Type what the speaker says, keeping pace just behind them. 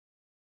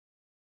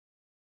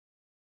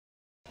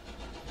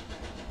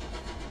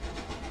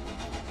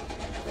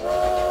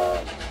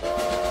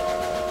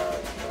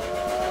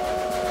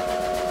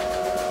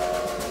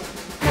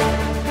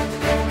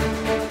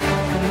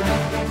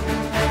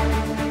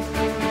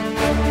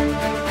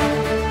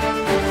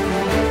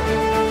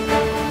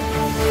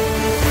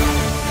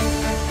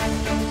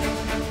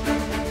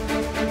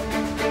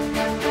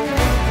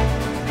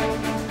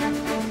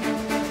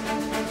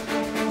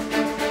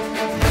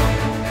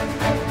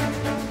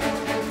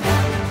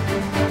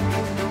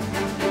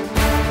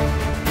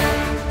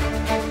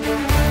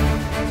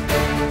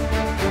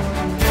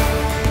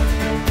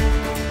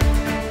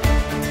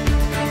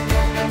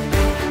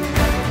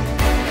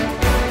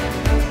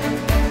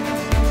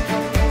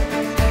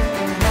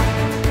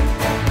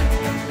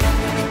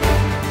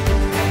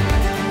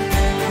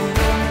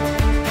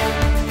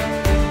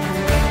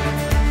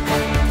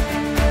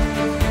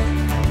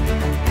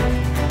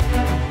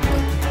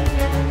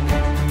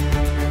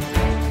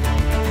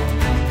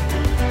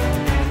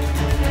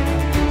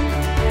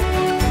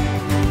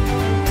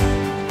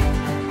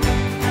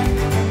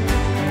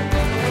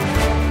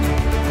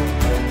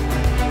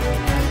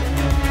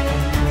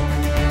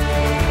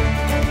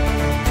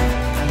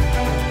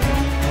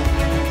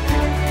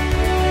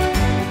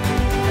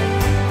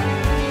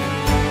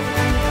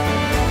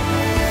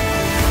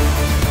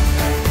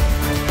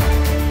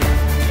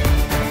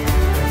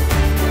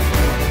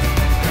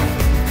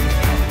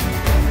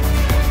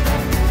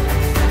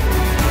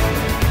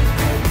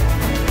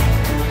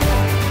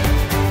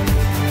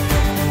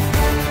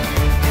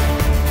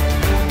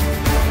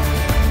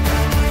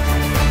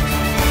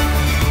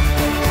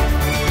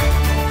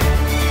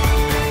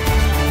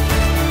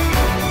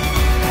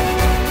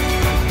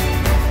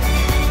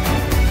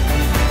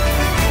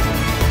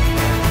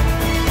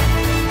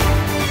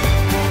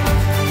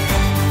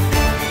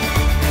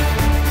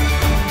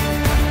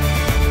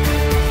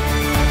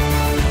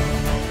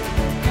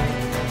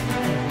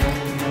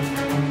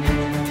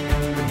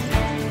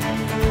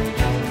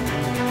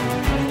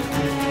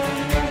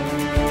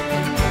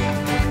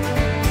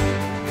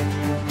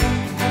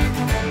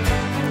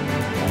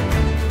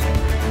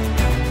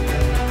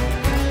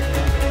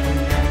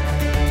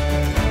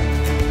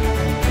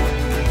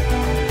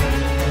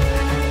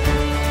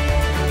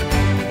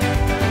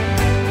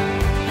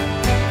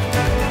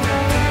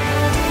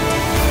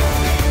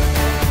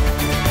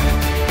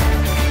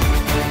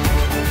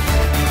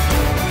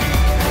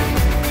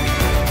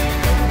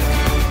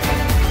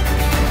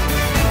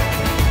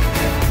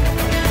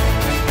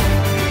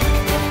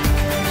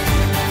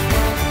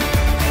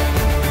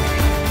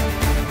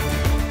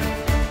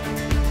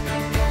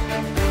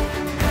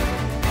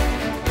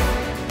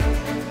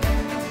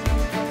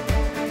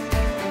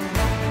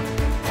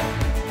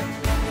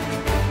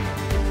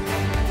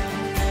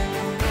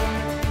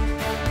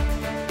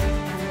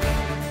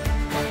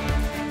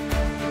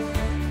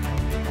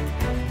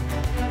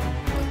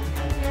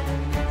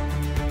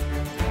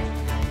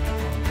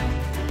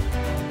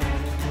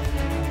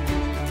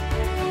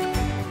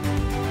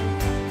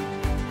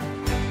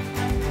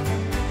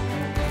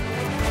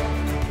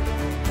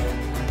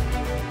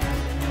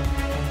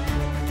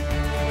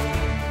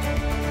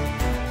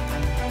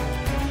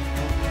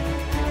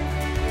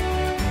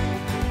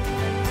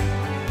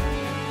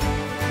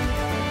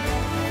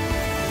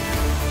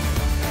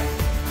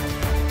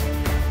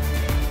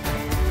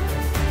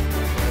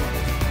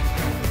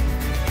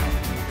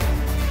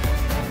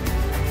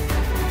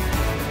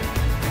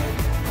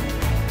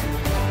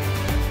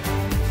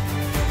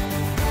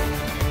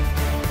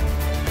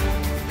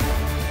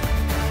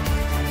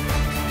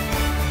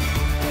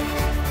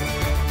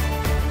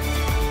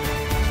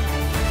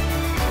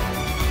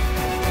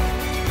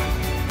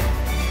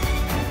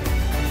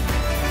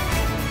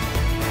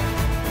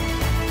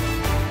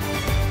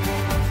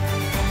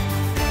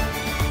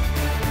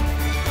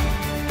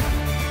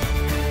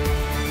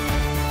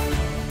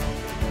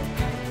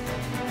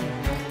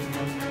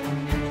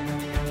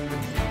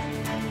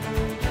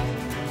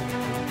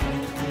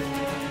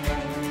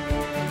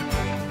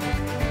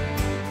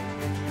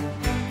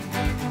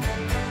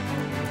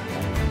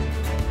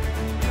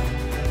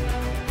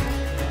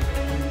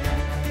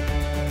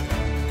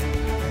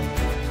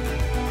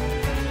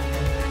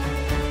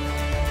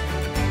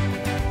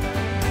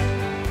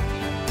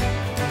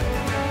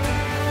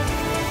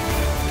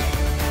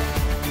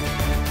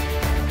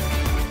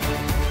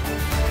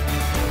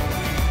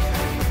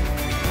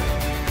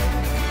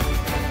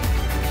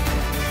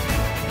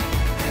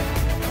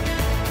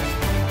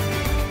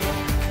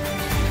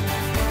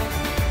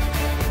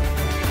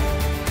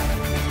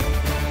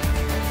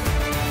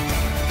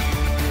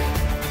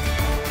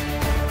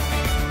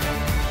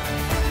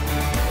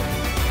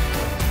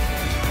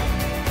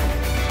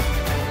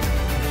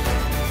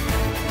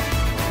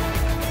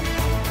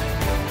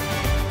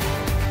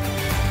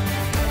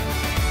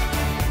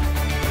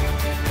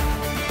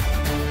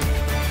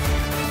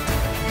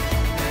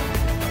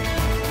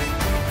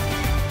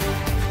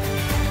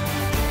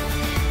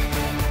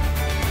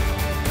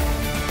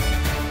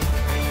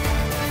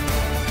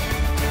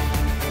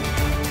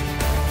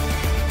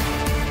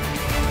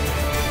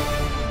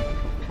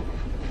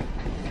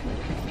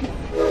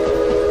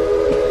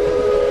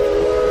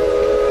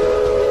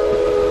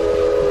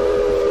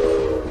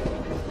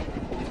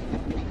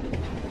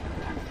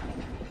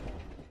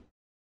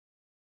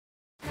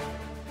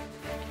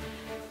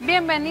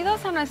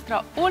Bienvenidos a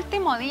nuestro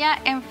último día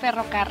en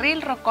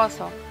Ferrocarril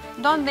Rocoso,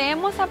 donde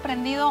hemos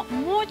aprendido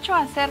mucho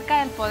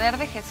acerca del poder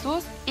de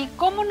Jesús y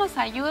cómo nos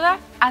ayuda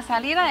a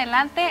salir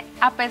adelante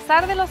a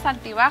pesar de los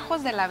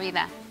altibajos de la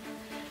vida.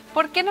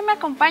 ¿Por qué no me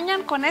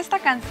acompañan con esta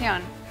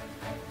canción?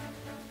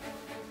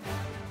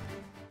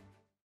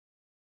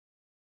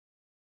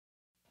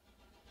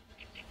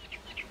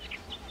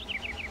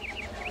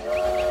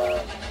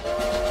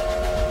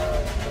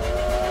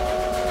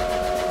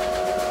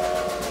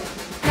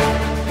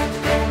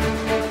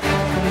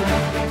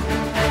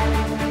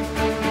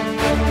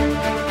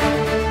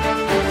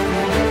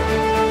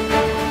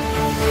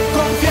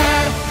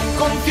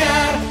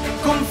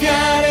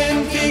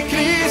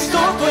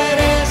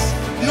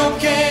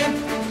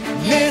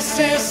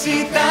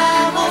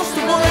 Necesitamos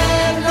tu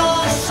poder,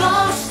 nos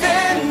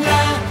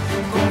sostendrá.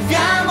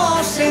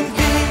 Confiamos en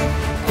ti,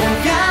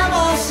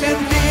 confiamos en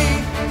ti.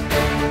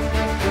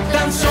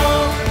 Tan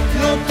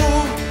solo tú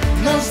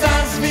nos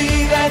das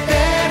vida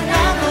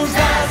eterna, nos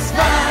das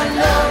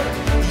valor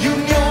y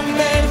unión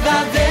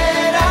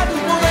verdadera. Tu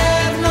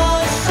poder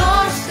nos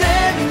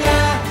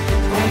sostendrá.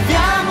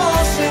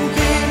 Confiamos en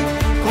ti,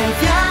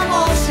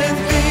 confiamos en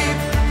ti.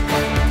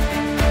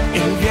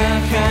 El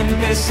viaje ha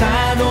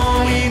empezado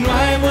y no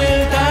hay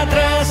vuelta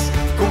atrás.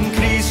 Con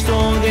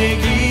Cristo de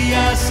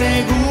guía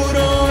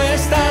seguro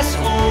estás.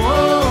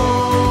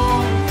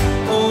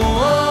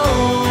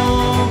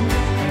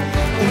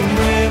 Un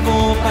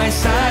nuevo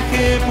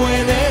paisaje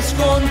puedes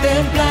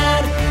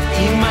contemplar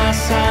y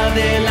más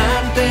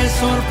adelante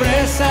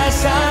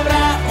sorpresas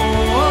habrá.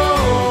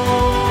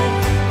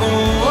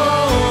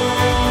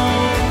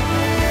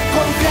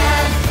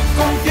 Confiar,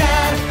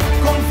 confiar,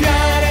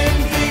 confiar en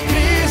ti,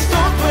 Cristo,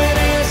 tú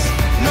eres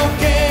lo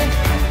que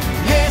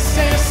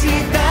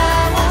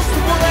necesitamos. Tu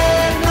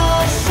poder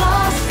nos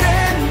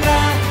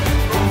sostendrá.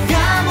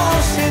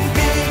 Confiamos en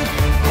ti,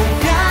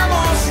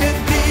 confiamos en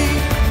ti.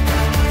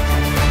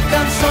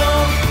 Tan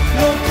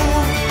solo tú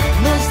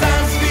nos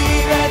das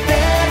vida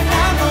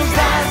eterna, nos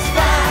das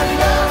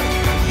valor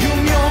y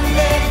unión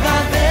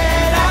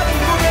verdadera. Tu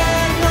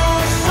poder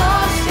nos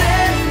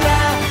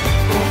sostendrá.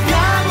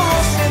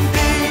 Confiamos en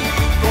ti,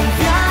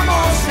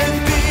 confiamos en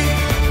ti.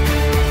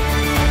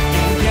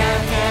 El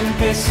viaje ha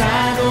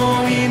empezado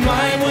y no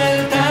hay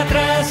vuelta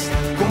atrás.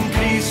 Con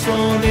Cristo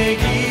de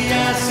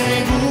guía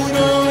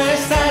seguro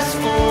estás.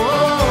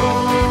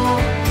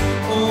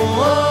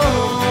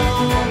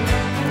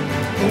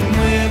 Un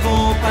nuevo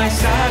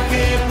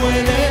paisaje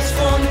puedes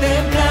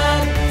contemplar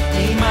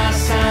y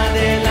más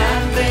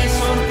adelante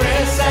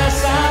sorpresas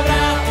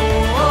habrá.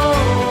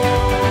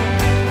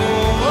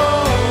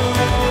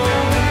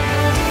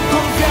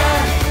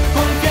 Confiar,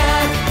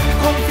 confiar,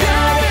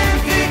 confiar en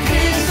ti,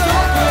 Cristo,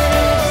 tú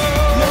eres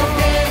lo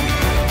que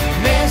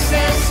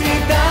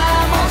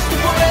necesitamos. Tu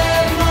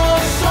poder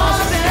nos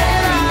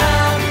sostendrá.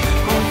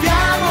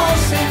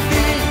 Confiamos en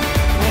ti,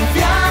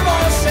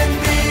 confiamos en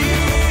ti.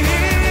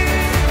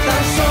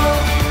 Tan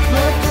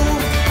solo tú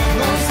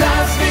nos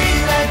das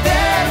vida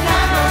eterna,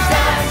 nos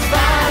das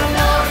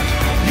valor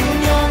y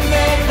unión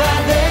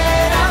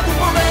verdadera. Tu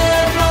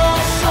poder nos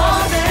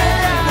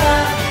sostendrá.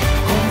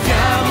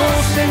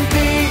 Confiamos en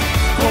ti,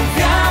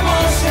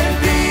 confiamos en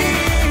ti.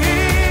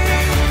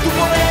 Tu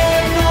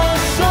poder nos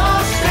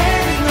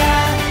sostendrá.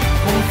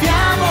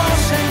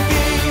 Confiamos en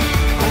ti,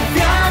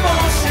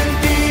 confiamos en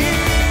ti.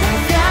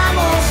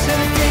 Confiamos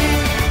en ti,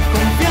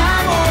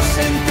 confiamos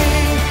en ti.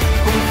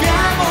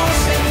 Confiamos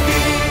en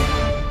ti.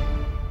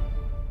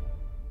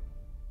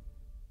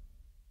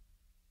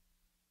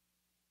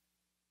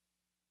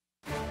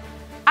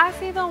 Ha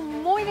sido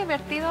muy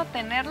divertido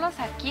tenerlos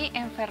aquí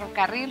en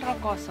Ferrocarril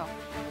Rocoso.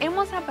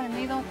 Hemos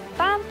aprendido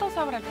tanto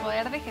sobre el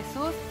poder de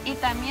Jesús y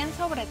también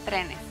sobre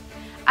trenes.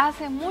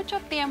 Hace mucho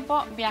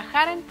tiempo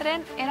viajar en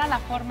tren era la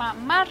forma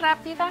más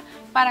rápida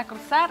para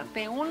cruzar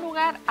de un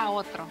lugar a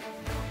otro.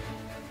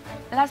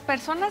 Las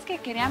personas que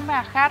querían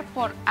viajar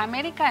por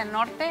América del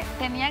Norte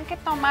tenían que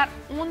tomar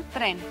un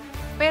tren,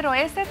 pero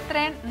ese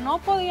tren no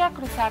podía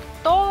cruzar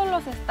todos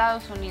los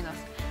Estados Unidos.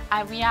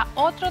 Había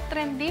otro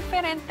tren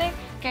diferente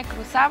que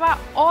cruzaba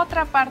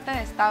otra parte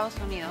de Estados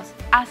Unidos,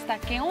 hasta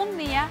que un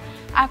día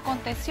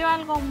aconteció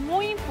algo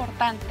muy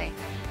importante.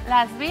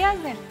 Las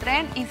vías del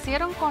tren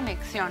hicieron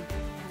conexión.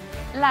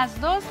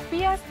 Las dos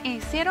vías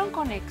hicieron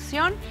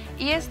conexión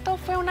y esto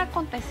fue un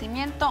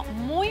acontecimiento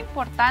muy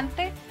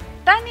importante,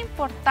 tan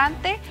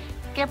importante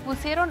que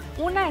pusieron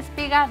una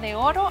espiga de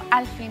oro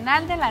al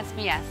final de las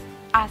vías.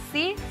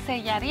 Así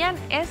sellarían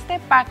este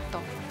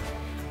pacto.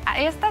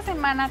 Esta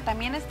semana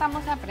también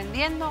estamos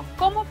aprendiendo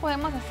cómo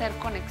podemos hacer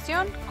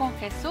conexión con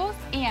Jesús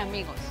y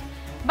amigos.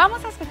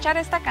 Vamos a escuchar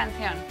esta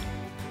canción.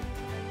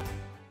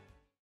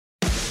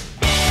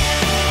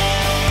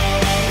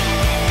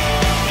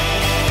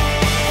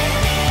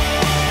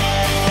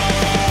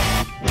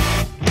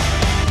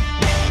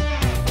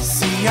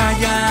 Si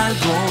hay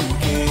algo en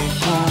que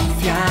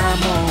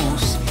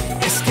confiamos,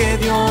 es que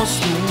Dios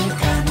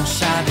nunca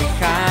nos ha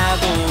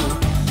dejado.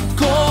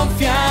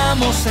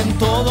 Confiamos en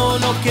todo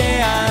lo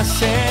que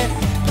hace,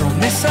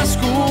 promesas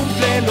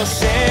cumple, lo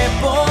sé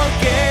por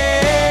qué.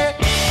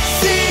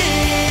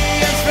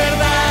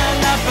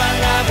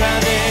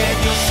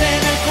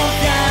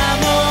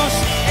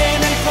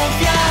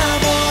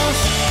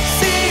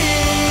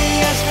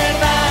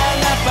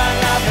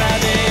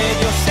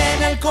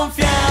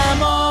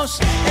 confiamos,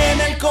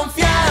 en Él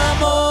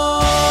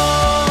confiamos.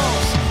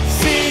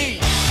 Sí.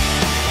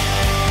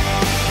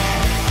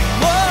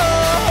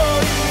 Oh,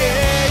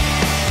 yeah.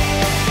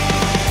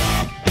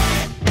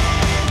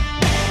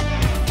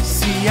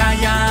 Si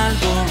hay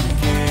algo en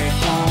que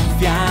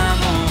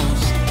confiamos,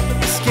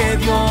 es que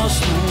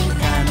Dios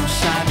nunca nos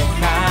ha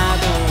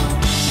dejado.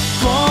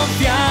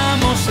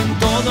 Confiamos en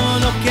todo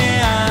lo que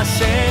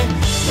hace,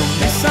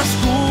 promesas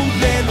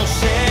cumple, lo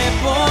sé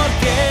por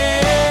qué.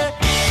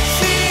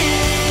 Sí,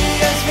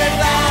 es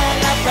verdad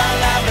la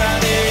palabra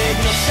de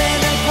Dios,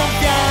 en Él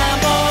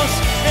confiamos,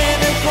 en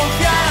Él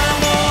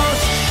confiamos.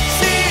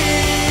 Sí,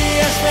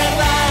 es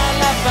verdad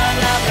la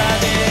palabra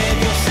de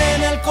Dios,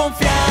 en Él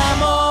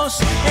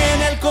confiamos,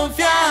 en Él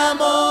confiamos.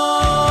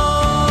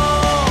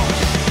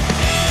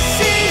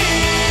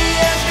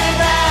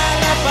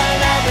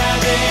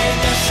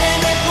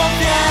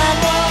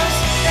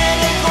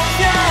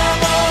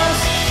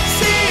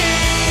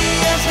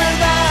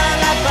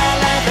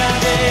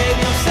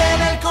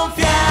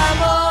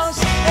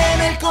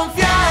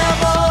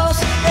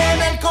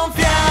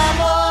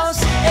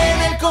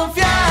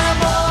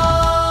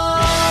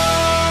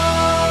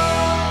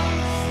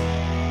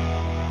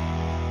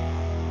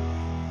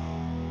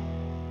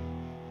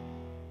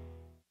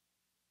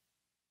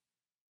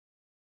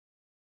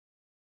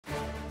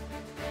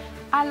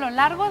 A lo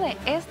largo de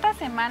estas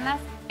semanas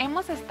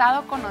hemos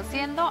estado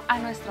conociendo a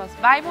nuestros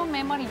Bible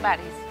Memory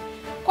Buddies.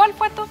 ¿Cuál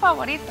fue tu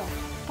favorito?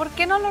 ¿Por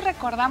qué no lo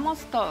recordamos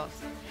todos?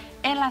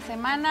 En la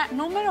semana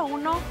número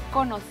 1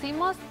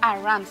 conocimos a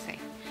Ramsey.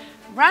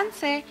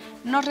 Ramsey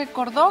nos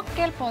recordó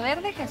que el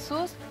poder de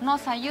Jesús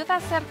nos ayuda a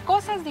hacer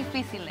cosas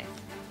difíciles.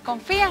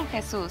 Confía en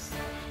Jesús.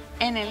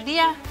 En el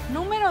día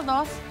número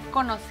 2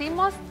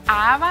 conocimos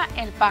a Ava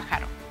el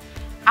pájaro.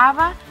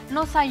 Ava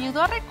nos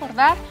ayudó a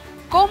recordar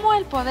cómo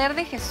el poder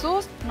de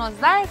Jesús nos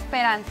da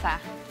esperanza.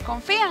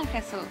 Confía en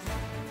Jesús.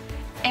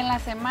 En la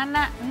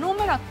semana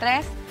número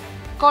 3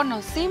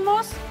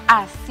 conocimos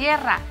a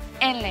Sierra,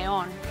 el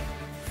león.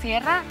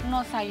 Sierra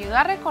nos ayudó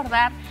a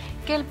recordar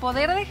que el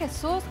poder de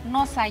Jesús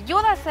nos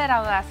ayuda a ser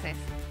audaces.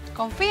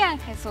 Confía en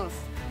Jesús.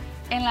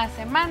 En la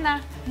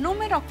semana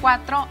número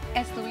 4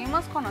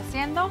 estuvimos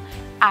conociendo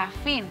a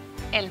Finn,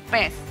 el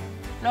pez.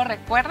 ¿Lo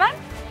recuerdan?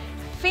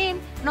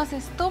 Finn nos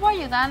estuvo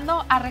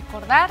ayudando a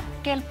recordar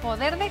que el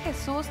poder de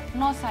Jesús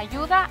nos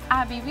ayuda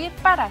a vivir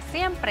para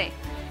siempre.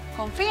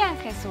 Confía en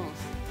Jesús.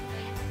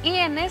 Y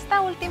en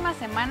esta última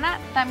semana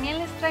también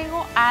les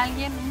traigo a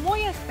alguien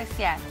muy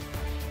especial.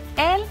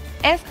 Él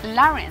es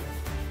Lawrence.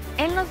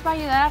 Él nos va a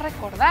ayudar a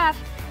recordar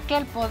que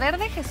el poder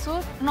de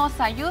Jesús nos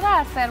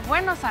ayuda a ser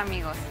buenos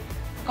amigos.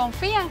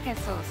 Confía en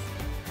Jesús.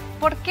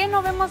 ¿Por qué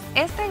no vemos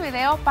este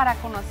video para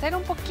conocer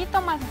un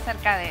poquito más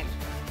acerca de él?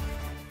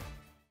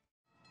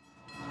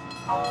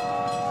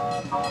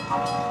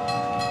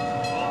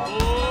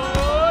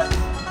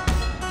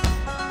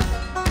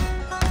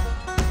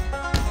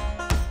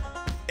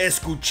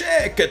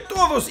 Escuché que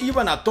todos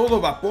iban a todo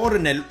vapor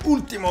en el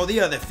último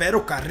día de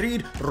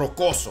Ferrocarril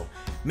Rocoso.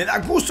 Me da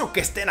gusto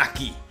que estén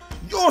aquí.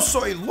 Yo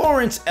soy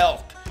Lawrence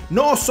Elk.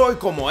 No soy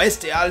como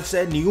este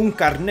alce ni un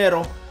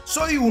carnero.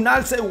 Soy un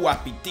alce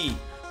guapití.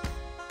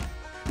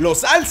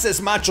 Los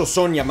alces machos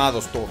son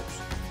llamados toros.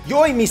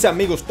 Yo y mis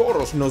amigos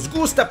toros nos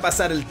gusta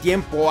pasar el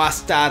tiempo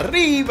hasta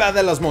arriba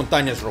de las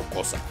montañas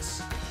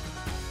rocosas.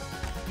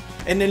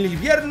 En el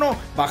invierno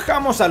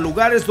bajamos a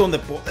lugares donde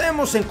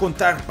podemos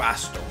encontrar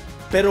pasto,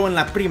 pero en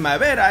la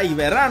primavera y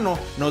verano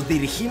nos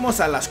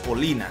dirigimos a las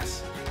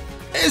colinas.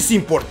 Es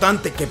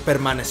importante que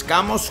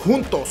permanezcamos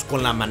juntos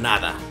con la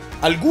manada.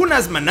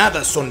 Algunas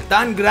manadas son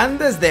tan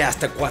grandes de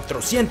hasta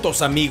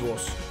 400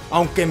 amigos.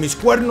 Aunque mis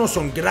cuernos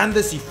son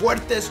grandes y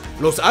fuertes,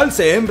 los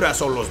alce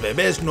hembras o los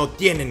bebés no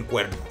tienen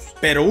cuernos.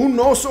 Pero un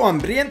oso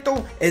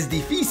hambriento es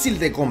difícil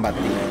de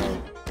combatir.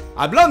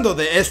 Hablando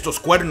de estos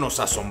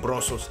cuernos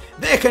asombrosos,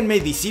 déjenme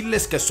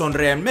decirles que son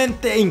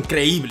realmente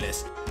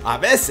increíbles. A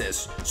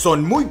veces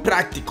son muy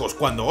prácticos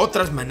cuando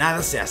otras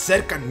manadas se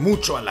acercan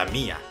mucho a la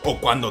mía, o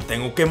cuando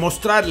tengo que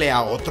mostrarle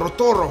a otro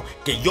toro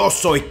que yo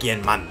soy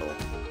quien mando.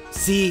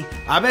 Sí,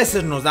 a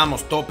veces nos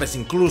damos topes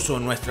incluso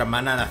en nuestra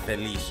manada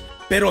feliz.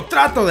 Pero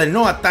trato de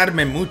no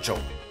atarme mucho.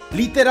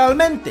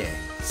 Literalmente,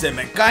 se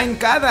me caen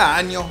cada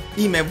año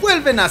y me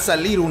vuelven a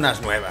salir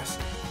unas nuevas.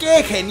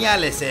 ¡Qué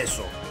genial es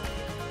eso!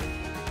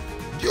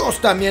 Dios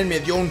también me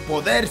dio un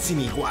poder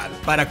sin igual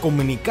para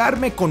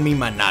comunicarme con mi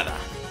manada.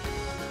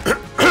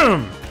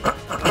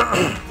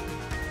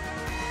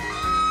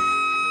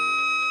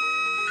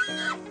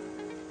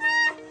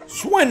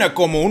 Suena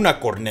como una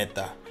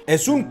corneta.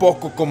 Es un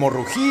poco como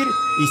rugir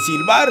y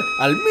silbar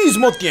al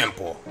mismo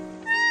tiempo.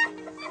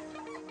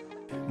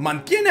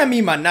 Mantiene a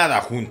mi manada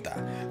junta,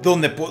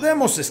 donde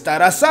podemos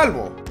estar a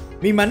salvo.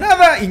 Mi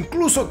manada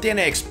incluso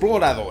tiene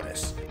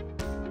exploradores.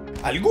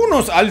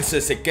 Algunos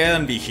alces se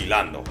quedan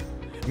vigilando,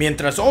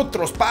 mientras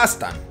otros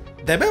pastan.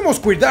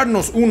 Debemos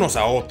cuidarnos unos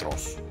a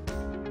otros.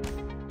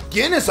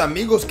 ¿Tienes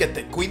amigos que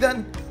te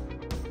cuidan?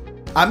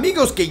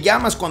 ¿Amigos que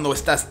llamas cuando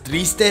estás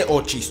triste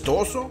o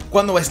chistoso?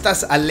 ¿Cuando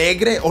estás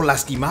alegre o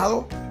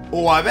lastimado?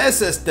 O a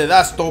veces te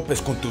das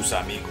topes con tus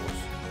amigos.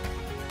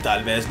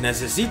 Tal vez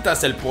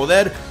necesitas el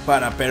poder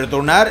para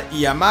perdonar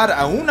y amar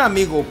a un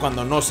amigo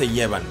cuando no se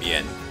llevan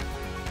bien.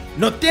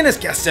 No tienes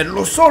que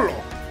hacerlo solo.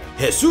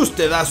 Jesús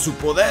te da su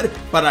poder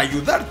para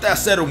ayudarte a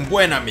ser un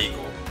buen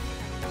amigo.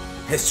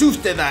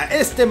 Jesús te da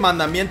este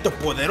mandamiento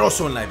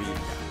poderoso en la Biblia.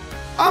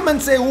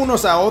 Ámense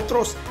unos a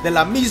otros de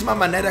la misma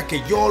manera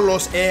que yo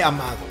los he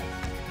amado.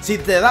 Si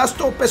te das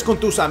topes con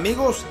tus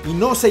amigos y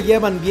no se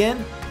llevan bien,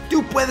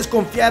 tú puedes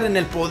confiar en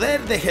el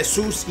poder de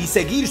Jesús y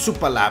seguir su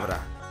palabra.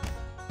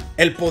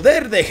 El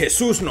poder de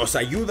Jesús nos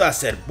ayuda a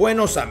ser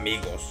buenos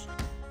amigos.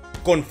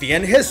 Confía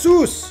en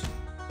Jesús.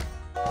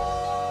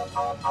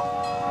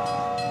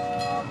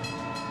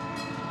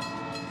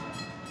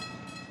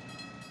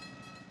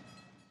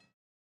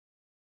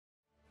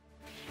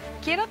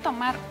 Quiero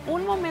tomar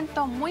un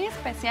momento muy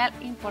especial,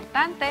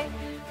 importante,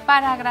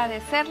 para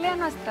agradecerle a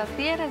nuestros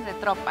líderes de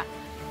tropa,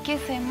 que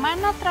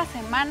semana tras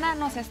semana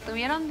nos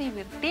estuvieron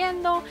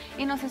divirtiendo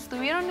y nos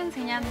estuvieron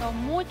enseñando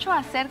mucho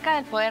acerca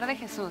del poder de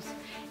Jesús.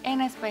 En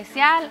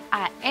especial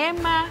a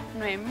Emma,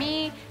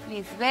 Noemí,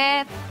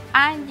 Lisbeth,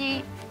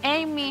 Angie,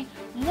 Amy,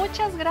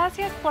 muchas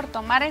gracias por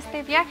tomar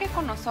este viaje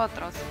con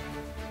nosotros.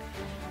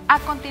 A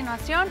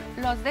continuación,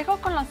 los dejo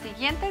con los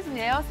siguientes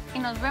videos y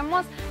nos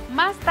vemos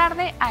más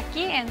tarde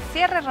aquí en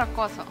Cierre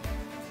Rocoso.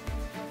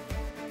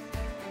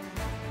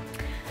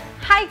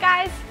 Hi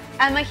guys,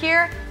 Emma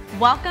here.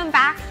 Welcome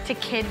back to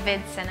Kid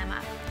Vid Cinema.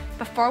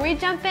 Before we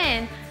jump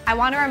in, I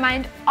want to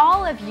remind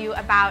all of you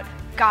about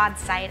God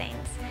sightings.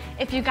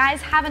 If you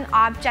guys have an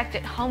object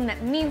at home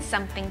that means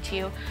something to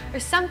you or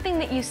something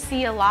that you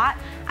see a lot,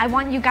 I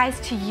want you guys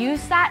to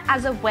use that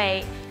as a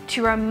way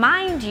to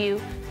remind you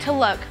to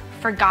look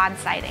for God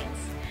sightings.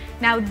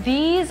 Now,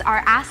 these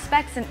are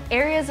aspects and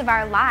areas of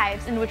our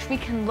lives in which we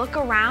can look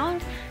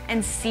around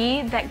and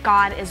see that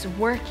God is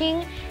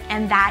working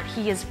and that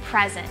He is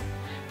present.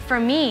 For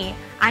me,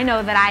 I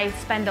know that I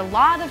spend a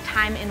lot of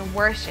time in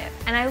worship,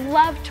 and I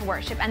love to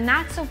worship, and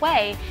that's a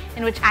way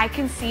in which I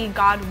can see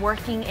God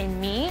working in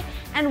me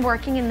and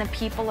working in the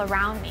people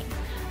around me.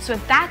 So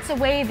if that's a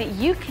way that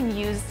you can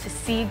use to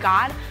see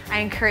God, I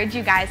encourage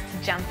you guys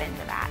to jump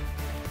into that.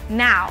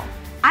 Now,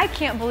 I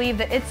can't believe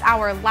that it's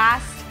our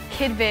last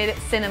KidVid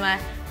Cinema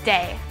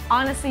day.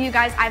 Honestly, you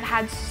guys, I've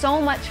had so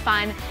much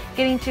fun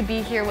getting to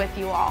be here with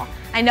you all.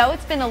 I know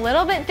it's been a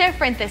little bit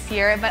different this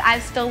year, but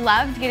I've still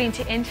loved getting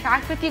to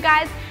interact with you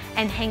guys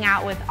and hang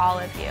out with all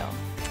of you.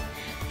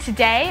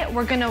 Today,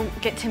 we're gonna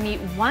get to meet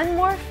one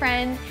more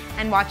friend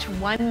and watch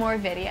one more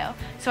video.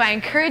 So I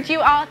encourage you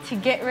all to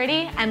get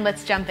ready and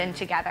let's jump in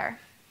together.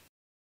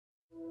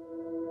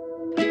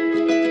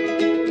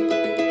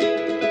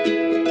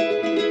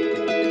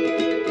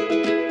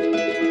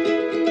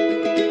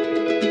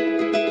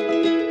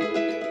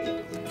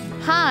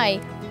 Hi,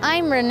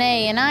 I'm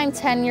Renee and I'm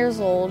 10 years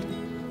old.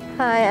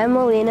 Hi, I'm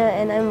Alina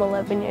and I'm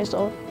 11 years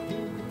old.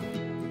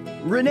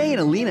 Renee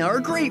and Alina are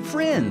great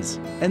friends,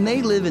 and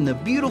they live in the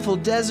beautiful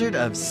desert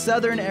of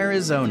southern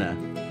Arizona.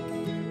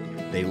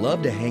 They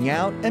love to hang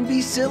out and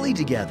be silly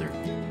together.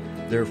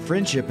 Their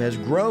friendship has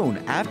grown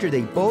after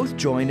they both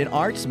joined an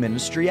arts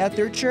ministry at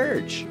their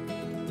church.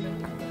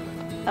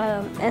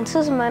 En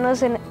Sus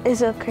Manos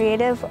is a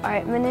creative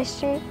art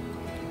ministry.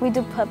 We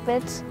do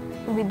puppets,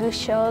 we do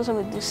shows, and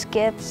we do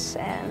skits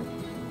and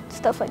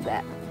stuff like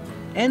that.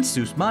 En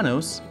sus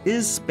manos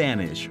is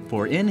Spanish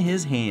for in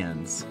his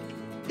hands.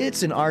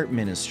 It's an art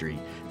ministry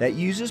that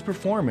uses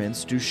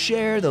performance to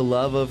share the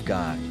love of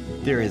God.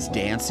 There is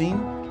dancing,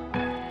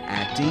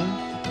 acting,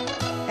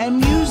 and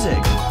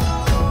music.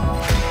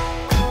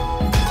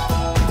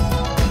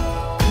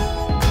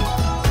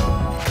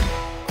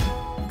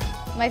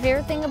 My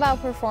favorite thing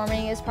about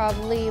performing is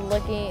probably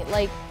looking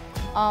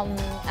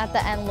at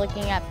the end,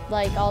 looking at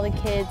all the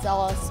kids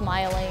all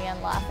smiling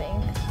and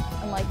laughing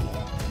and liking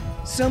it.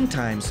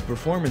 Sometimes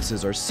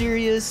performances are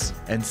serious,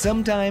 and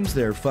sometimes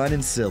they're fun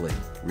and silly.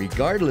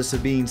 Regardless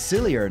of being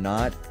silly or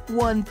not,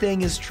 one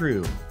thing is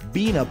true.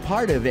 Being a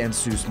part of En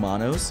Sus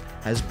Manos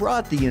has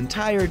brought the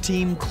entire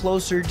team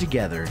closer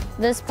together.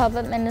 This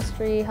puppet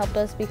ministry helped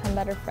us become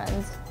better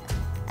friends.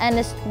 And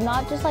it's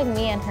not just like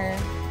me and her.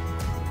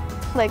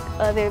 Like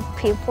other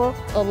people?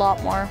 A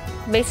lot more.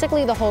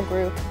 Basically the whole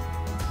group.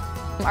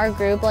 Our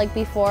group,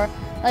 before,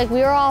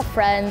 we were all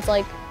friends,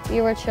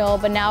 we were chill,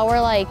 but now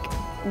we're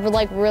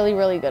really,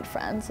 really good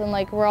friends. And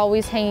we're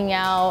always hanging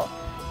out.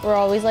 We're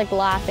always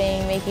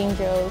laughing, making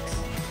jokes.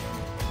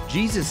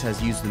 Jesus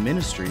has used the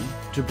ministry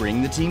to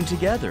bring the team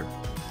together.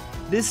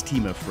 This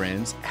team of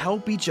friends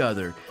help each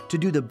other to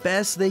do the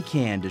best they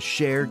can to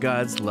share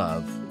God's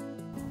love.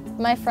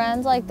 My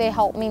friends, they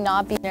helped me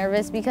not be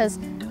nervous because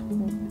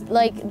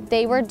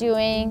they were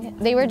doing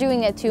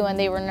it too and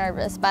they were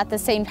nervous, but at the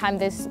same time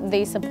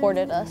they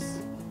supported us.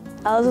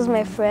 I was with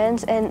my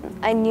friends and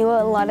I knew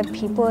a lot of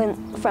people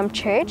from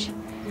church,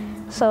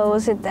 so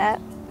was it that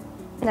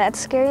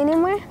scary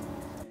anymore?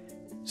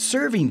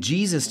 Serving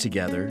Jesus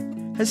together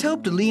has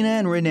helped Alina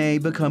and Renee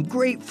become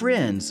great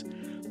friends,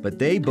 but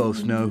they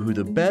both know who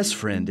the best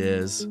friend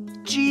is: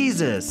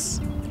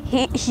 Jesus.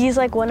 He's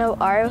one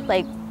of our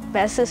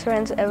bestest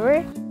friends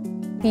ever.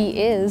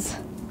 He is.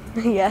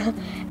 Yeah.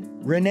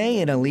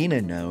 Renee and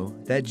Alina know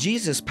that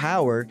Jesus'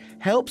 power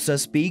helps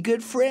us be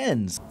good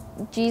friends.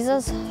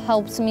 Jesus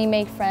helps me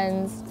make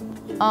friends.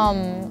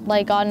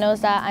 Like God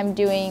knows that I'm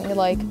doing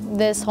like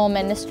this whole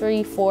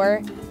ministry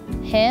for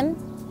him.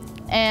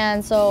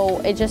 And so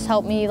it just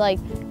helped me like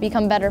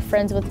become better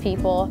friends with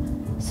people.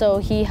 So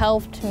he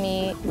helped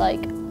me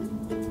like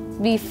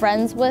be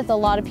friends with a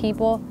lot of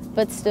people,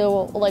 but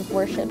still like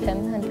worship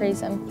him and praise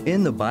him.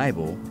 In the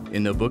Bible,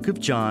 in the book of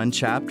John,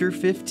 chapter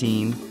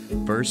 15,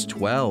 verse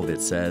 12,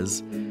 it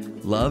says,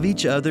 "Love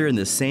each other in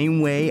the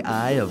same way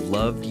I have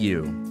loved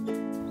you."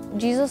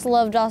 Jesus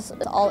loved us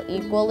all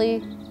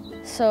equally,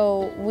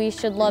 so we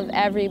should love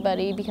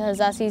everybody because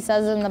as he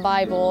says in the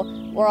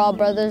Bible, we're all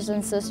brothers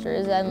and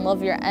sisters and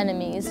love your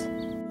enemies.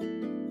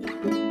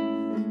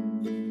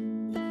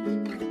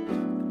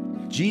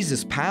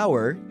 Jesus'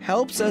 power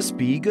helps us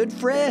be good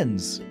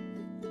friends.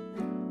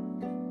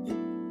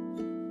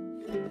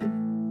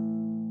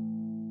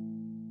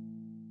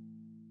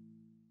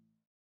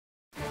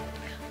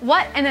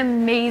 What an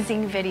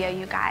amazing video,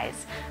 you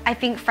guys. I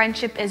think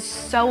friendship is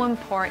so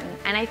important,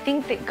 and I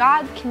think that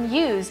God can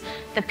use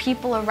the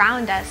people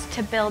around us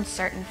to build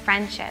certain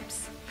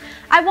friendships.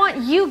 I want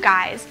you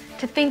guys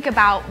to think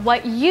about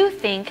what you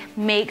think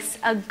makes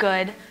a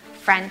good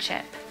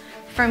friendship.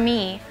 For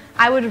me,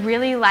 I would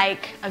really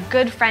like a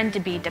good friend to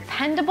be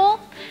dependable,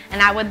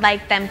 and I would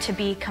like them to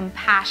be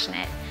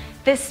compassionate.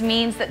 This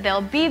means that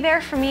they'll be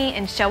there for me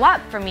and show up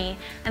for me,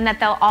 and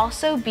that they'll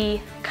also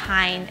be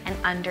kind and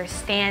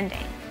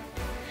understanding.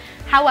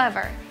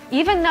 However,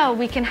 even though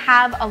we can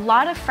have a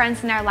lot of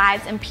friends in our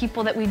lives and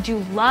people that we do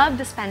love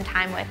to spend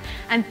time with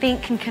and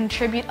think can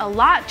contribute a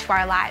lot to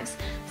our lives,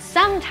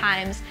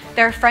 sometimes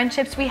there are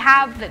friendships we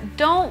have that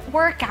don't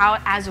work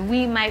out as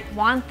we might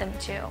want them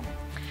to.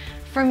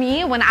 For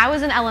me, when I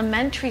was in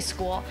elementary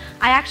school,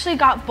 I actually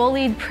got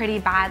bullied pretty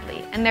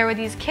badly, and there were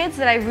these kids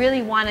that I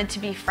really wanted to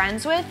be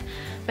friends with,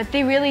 but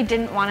they really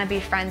didn't want to be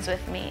friends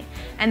with me,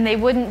 and they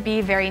wouldn't be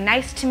very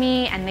nice to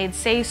me, and they'd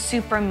say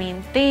super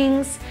mean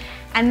things,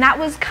 and that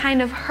was kind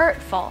of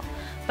hurtful.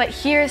 But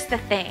here's the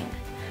thing,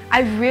 I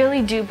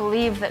really do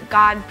believe that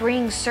God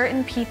brings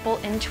certain people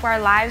into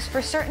our lives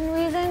for certain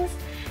reasons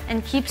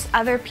and keeps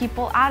other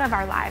people out of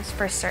our lives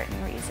for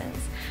certain reasons.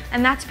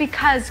 And that's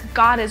because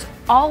God is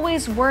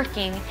always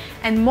working,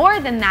 and more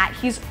than that,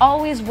 he's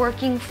always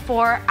working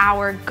for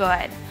our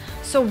good.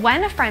 So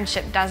when a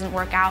friendship doesn't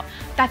work out,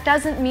 that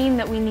doesn't mean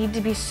that we need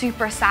to be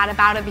super sad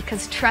about it,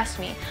 because trust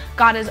me,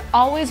 God is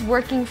always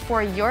working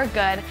for your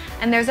good,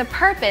 and there's a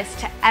purpose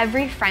to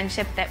every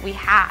friendship that we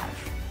have.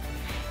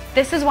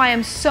 This is why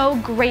I'm so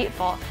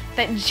grateful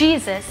that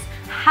Jesus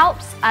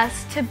helps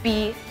us to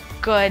be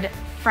good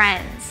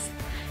friends.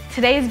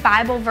 Today's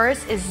Bible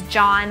verse is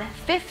John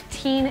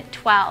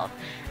 15:12,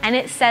 and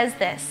it says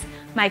this,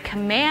 "My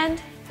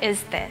command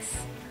is this,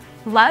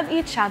 love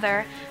each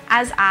other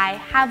as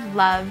I have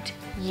loved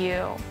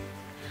you."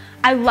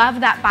 I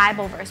love that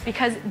Bible verse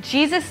because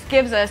Jesus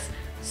gives us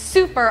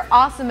super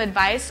awesome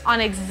advice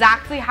on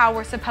exactly how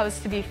we're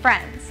supposed to be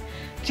friends.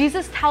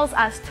 Jesus tells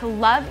us to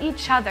love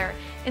each other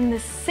in the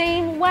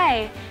same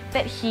way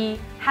that he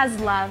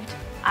has loved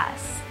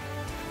us.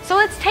 So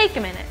let's take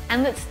a minute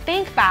and let's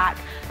think back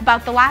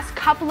about the last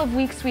couple of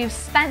weeks we've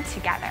spent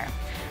together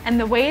and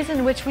the ways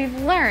in which we've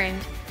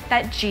learned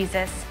that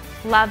Jesus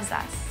loves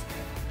us.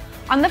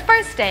 On the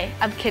first day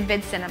of Kid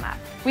Vid Cinema,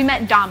 we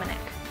met Dominic.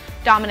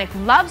 Dominic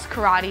loves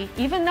karate,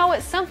 even though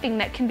it's something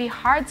that can be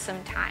hard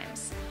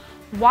sometimes.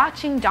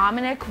 Watching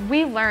Dominic,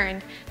 we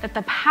learned that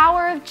the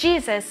power of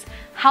Jesus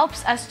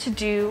helps us to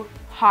do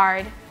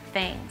hard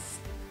things.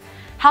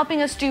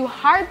 Helping us do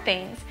hard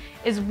things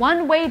is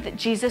one way that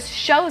Jesus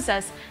shows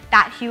us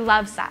that he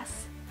loves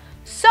us.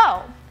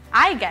 So,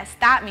 I guess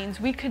that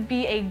means we could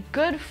be a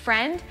good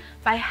friend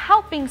by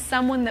helping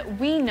someone that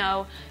we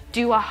know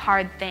do a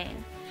hard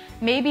thing.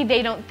 Maybe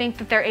they don't think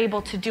that they're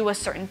able to do a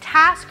certain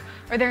task,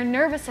 or they're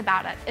nervous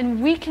about it,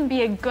 and we can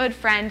be a good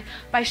friend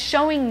by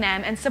showing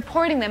them and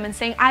supporting them and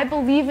saying, I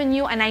believe in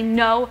you and I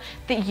know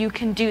that you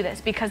can do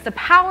this, because the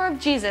power of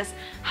Jesus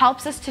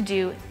helps us to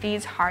do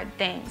these hard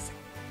things.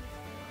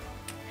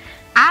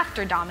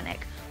 After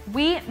Dominic,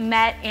 we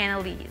met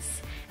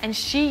Annalise, and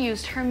she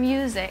used her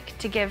music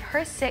to give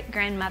her sick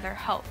grandmother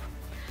hope.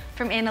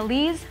 From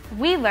Annalise,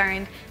 we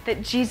learned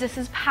that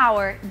Jesus'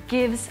 power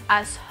gives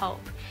us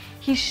hope.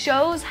 He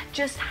shows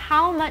just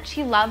how much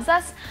he loves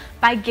us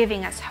by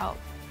giving us hope.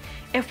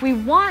 If we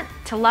want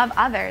to love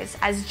others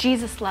as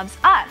Jesus loves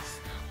us,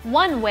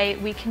 one way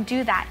we can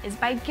do that is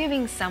by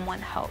giving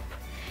someone hope.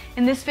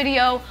 In this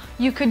video,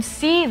 you could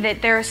see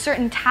that there are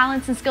certain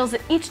talents and skills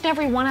that each and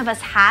every one of us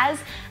has,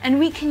 and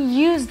we can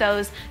use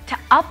those to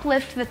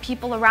uplift the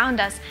people around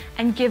us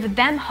and give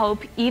them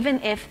hope even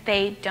if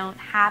they don't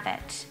have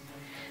it.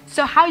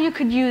 So how you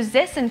could use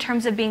this in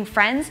terms of being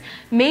friends,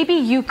 maybe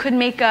you could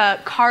make a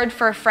card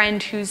for a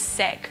friend who's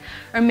sick,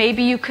 or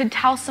maybe you could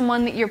tell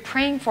someone that you're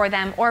praying for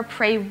them or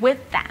pray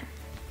with them.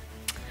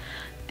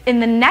 In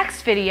the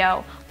next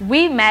video,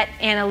 we met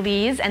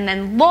Annalise and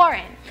then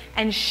Lauren.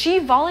 and she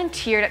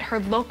volunteered at her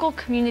local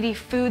community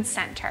food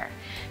center.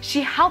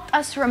 She helped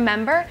us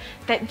remember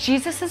that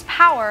Jesus'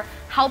 power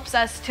helps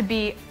us to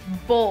be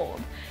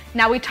bold.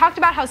 Now, we talked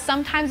about how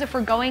sometimes if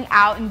we're going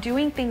out and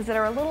doing things that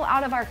are a little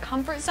out of our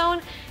comfort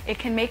zone, it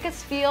can make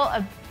us feel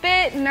a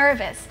bit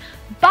nervous.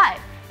 But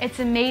it's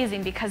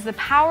amazing because the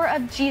power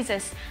of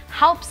Jesus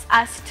helps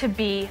us to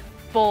be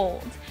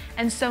bold.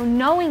 And so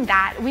knowing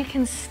that, we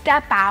can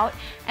step out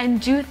and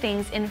do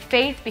things in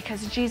faith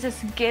because Jesus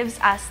gives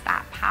us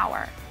that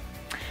power.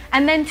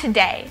 And then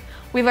today,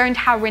 we learned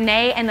how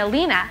Renee and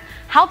Alina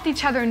helped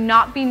each other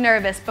not be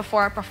nervous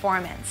before a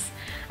performance.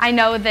 I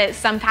know that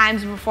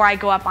sometimes before I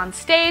go up on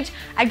stage,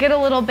 I get a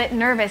little bit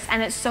nervous,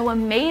 and it's so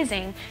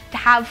amazing to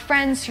have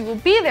friends who will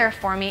be there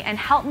for me and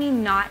help me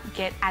not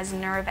get as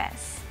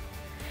nervous.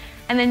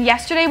 And then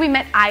yesterday we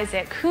met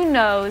Isaac, who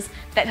knows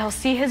that he'll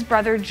see his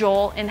brother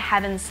Joel in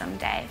heaven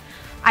someday.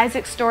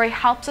 Isaac's story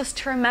helps us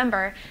to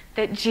remember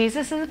that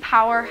Jesus'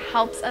 power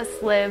helps us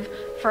live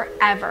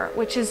forever,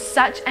 which is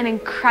such an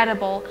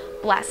incredible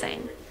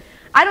blessing.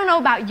 I don't know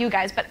about you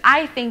guys, but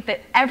I think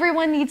that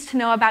everyone needs to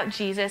know about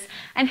Jesus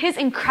and his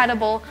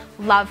incredible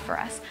love for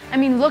us. I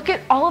mean, look at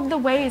all of the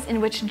ways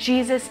in which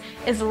Jesus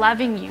is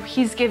loving you.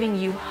 He's giving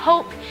you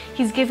hope,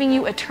 he's giving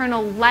you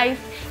eternal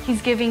life,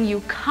 he's giving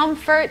you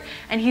comfort,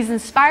 and he's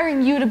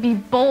inspiring you to be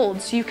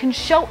bold so you can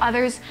show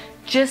others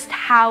just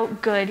how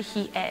good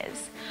he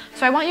is.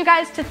 So I want you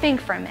guys to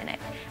think for a minute.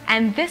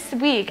 And this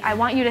week, I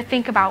want you to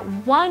think about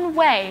one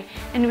way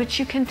in which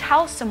you can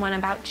tell someone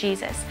about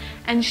Jesus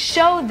and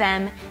show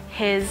them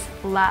his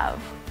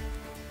love.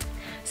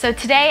 So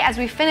today, as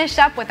we finish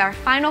up with our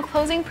final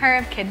closing prayer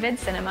of KidVid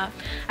Cinema,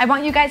 I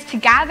want you guys to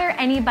gather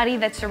anybody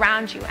that's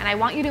around you, and I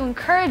want you to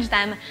encourage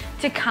them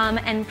to come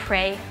and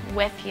pray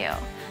with you.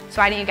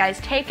 So why don't you guys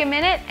take a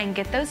minute and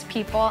get those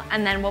people,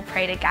 and then we'll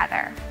pray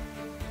together.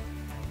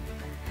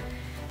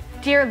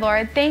 Dear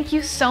Lord, thank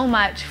you so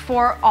much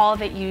for all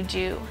that you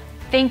do.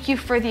 Thank you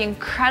for the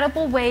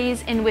incredible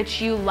ways in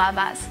which you love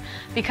us,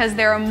 because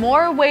there are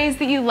more ways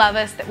that you love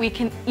us that we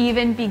can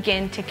even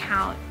begin to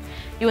count.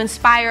 You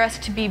inspire us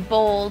to be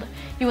bold.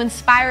 You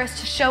inspire us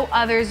to show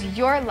others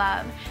your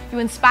love. You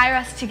inspire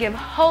us to give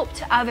hope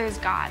to others,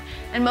 God.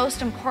 And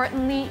most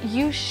importantly,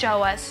 you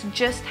show us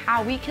just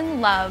how we can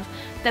love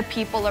the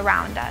people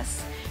around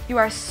us. You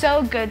are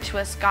so good to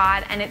us,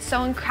 God, and it's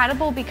so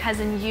incredible because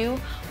in you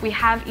we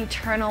have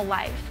eternal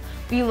life.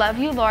 We love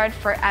you, Lord,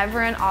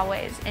 forever and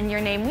always. In your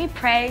name we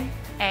pray,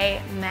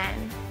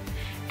 amen.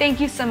 Thank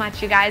you so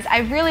much, you guys. I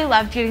really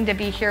loved getting to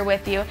be here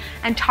with you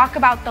and talk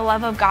about the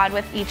love of God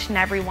with each and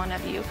every one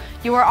of you.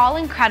 You are all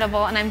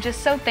incredible, and I'm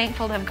just so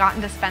thankful to have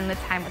gotten to spend the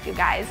time with you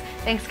guys.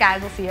 Thanks,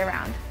 guys. We'll see you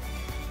around.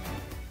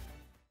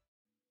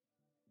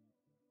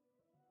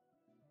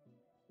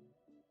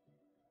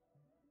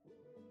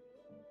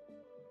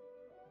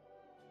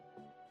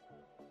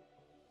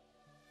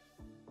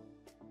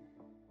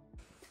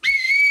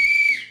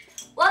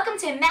 Welcome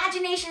to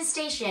Imagination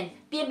Station.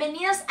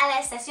 Bienvenidos a la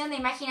estación de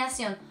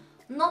imaginación.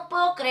 No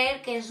puedo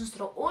creer que es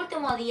nuestro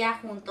último día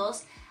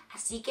juntos,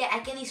 así que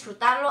hay que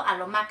disfrutarlo a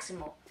lo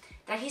máximo.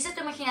 ¿Trajiste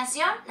tu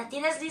imaginación? ¿La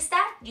tienes lista?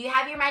 Do you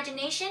have your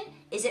imagination?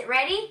 Is it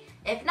ready?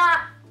 If not,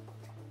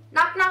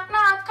 knock, knock,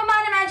 knock. Come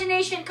on,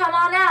 imagination, come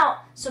on out.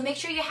 So make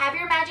sure you have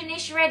your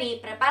imagination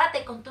ready.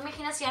 Prepárate con tu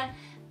imaginación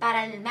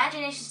para el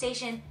Imagination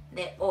Station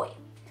de hoy.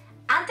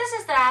 Antes de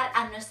entrar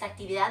a nuestra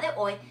actividad de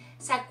hoy,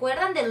 ¿se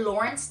acuerdan de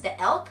Lawrence the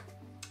Elk?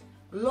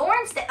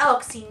 Lawrence the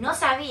Elk, si no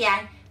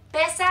sabían,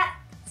 pesa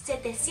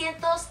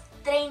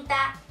 730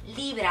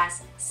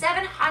 libras,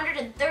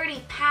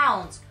 730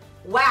 pounds.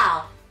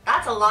 Wow,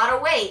 that's a lot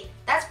of weight.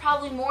 That's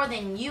probably more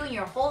than you and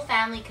your whole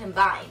family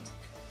combined.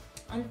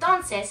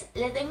 Entonces,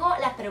 le tengo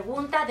la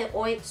pregunta de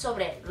hoy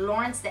sobre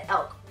Lawrence the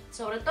Elk,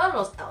 sobre todos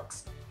los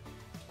elks.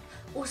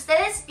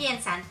 ¿Ustedes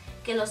piensan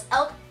que los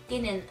elk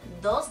tienen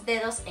 2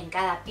 dedos en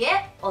cada pie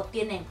o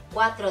tienen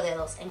 4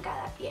 dedos en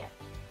cada pie?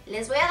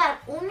 Les voy a dar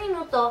un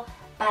minuto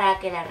para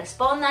que la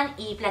respondan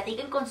y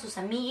platiquen con sus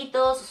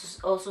amiguitos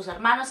o sus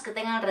hermanos que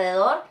tengan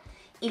alrededor,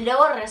 y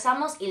luego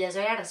regresamos y les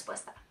doy la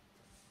respuesta.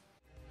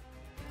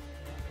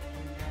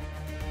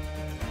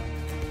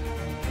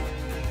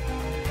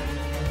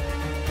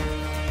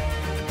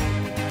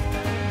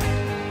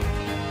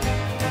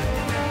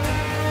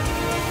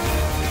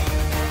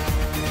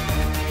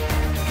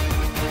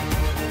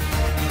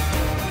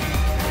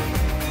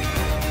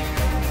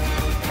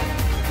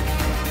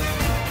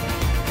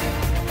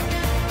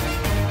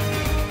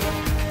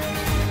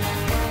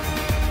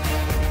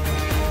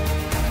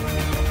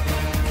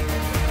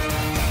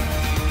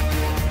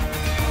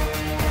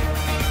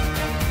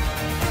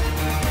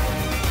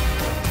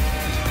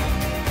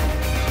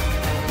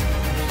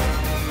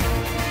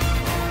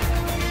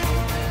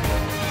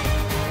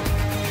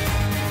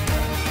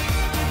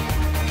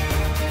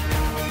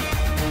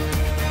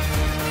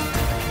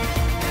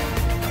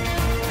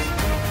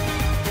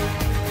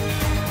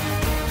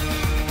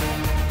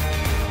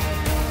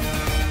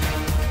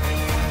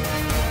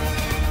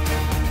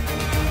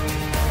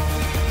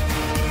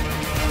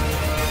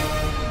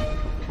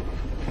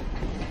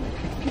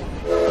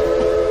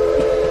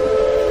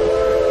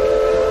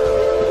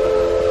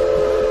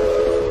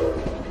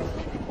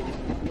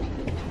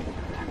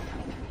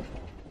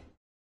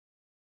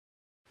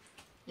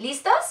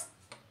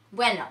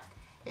 Bueno,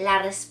 la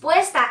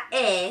respuesta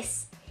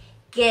es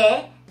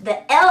que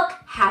the elk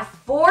have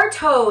 4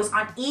 toes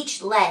on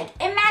each leg.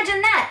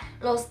 Imagine that.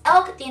 Los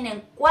elk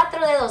tienen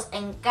 4 dedos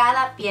en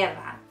cada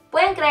pierna.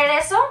 ¿Pueden creer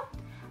eso?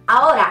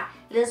 Ahora,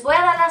 les voy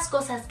a dar las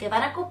cosas que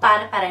van a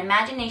ocupar para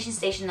Imagination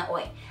Station de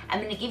hoy.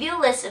 I'm going to give you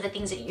a list of the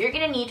things that you're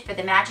going to need for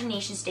the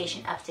Imagination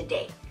Station of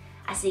today.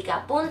 Así que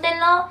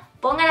apúntenlo,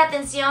 pongan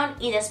atención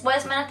y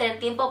después van a tener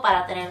tiempo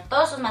para tener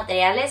todos sus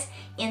materiales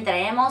y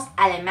entraremos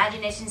a la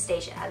Imagination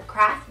Station, al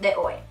craft de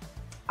hoy.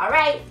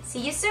 Alright, see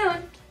you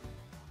soon!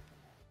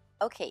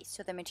 Okay,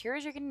 so the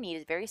materials you're going to need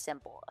is very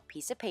simple. A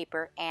piece of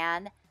paper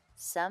and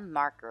some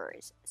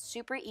markers.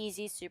 Super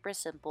easy, super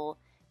simple.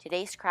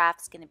 Today's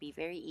craft is going to be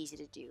very easy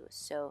to do.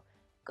 So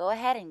go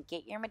ahead and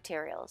get your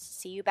materials.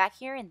 See you back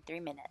here in 3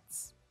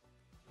 minutes.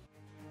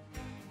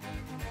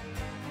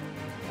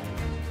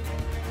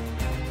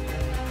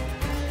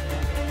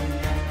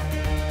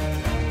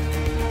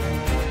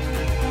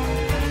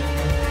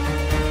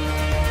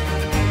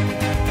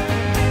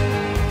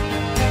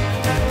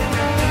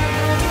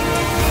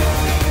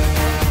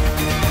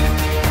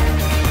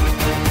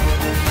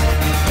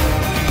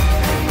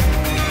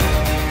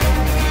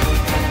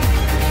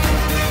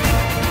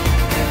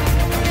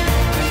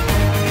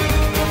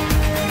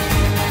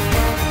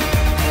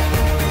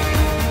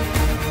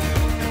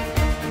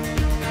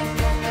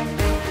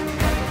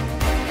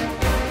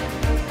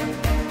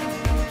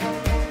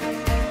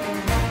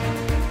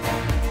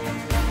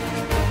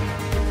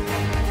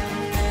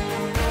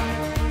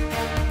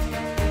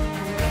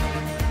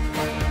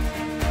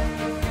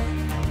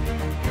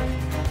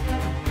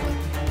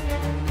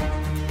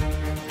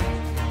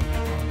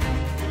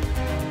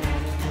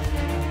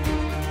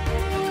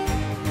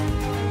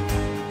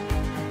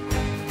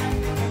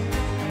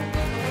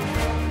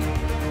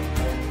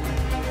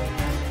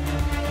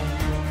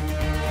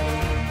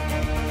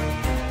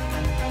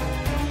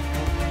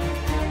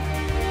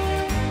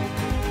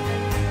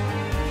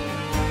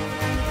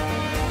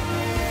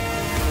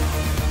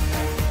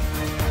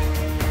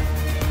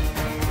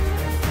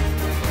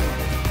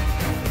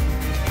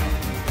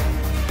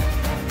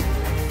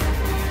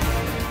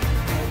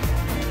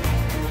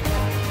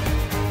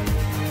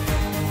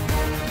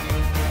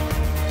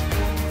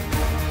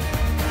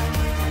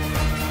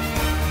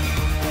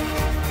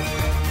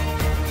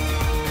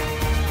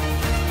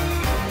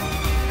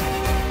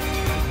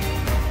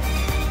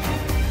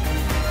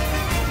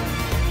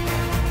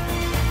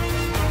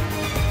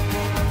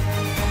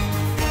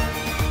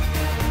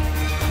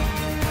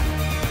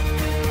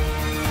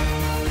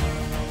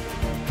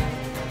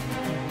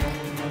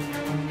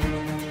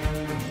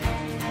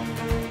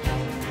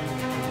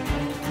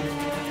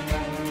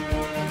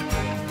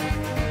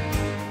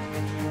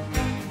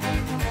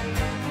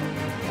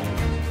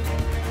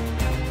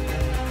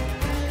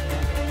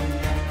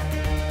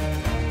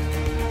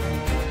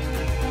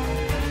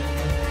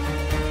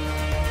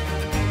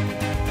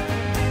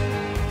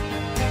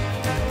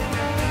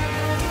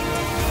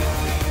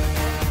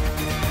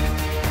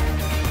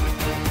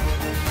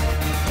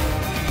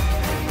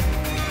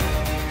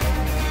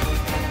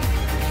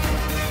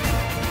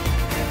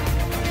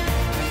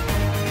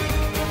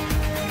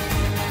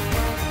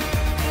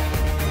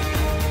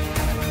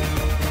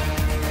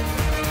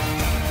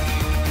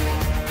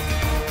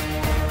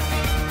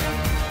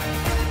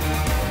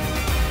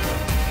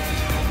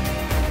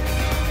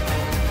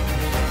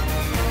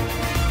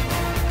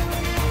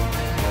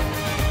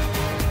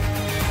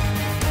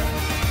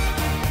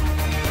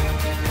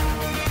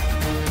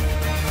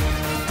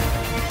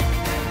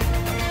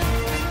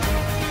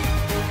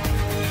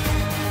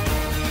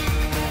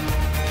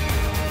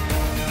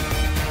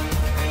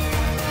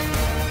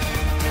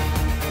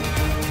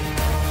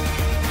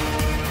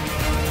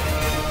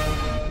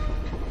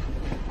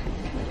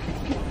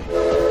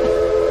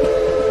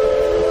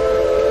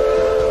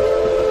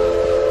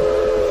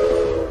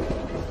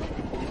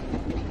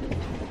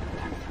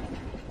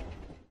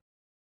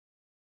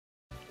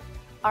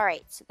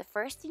 Alright, so the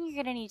first thing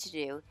you're going to need to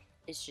do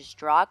is just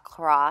draw a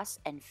cross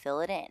and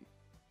fill it in.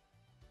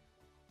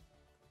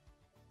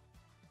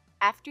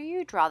 After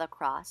you draw the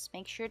cross,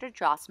 make sure to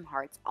draw some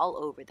hearts all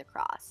over the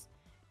cross.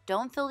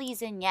 Don't fill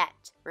these in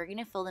yet. We're going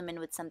to fill them in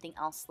with something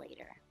else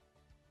later.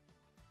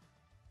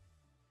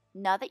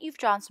 Now that you've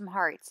drawn some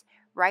hearts,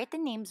 write the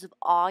names of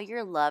all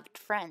your loved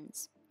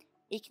friends.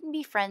 It can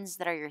be friends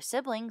that are your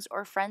siblings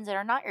or friends that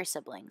are not your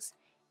siblings.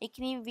 It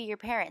can even be your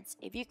parents.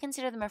 If you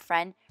consider them a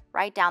friend,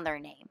 write down their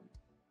name.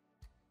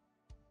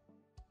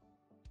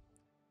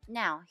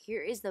 Now,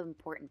 here is the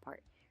important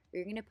part.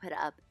 You're going to put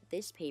up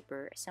this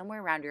paper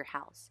somewhere around your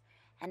house,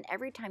 and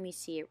every time you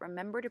see it,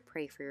 remember to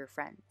pray for your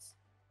friends.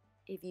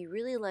 If you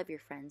really love your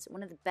friends,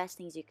 one of the best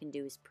things you can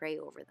do is pray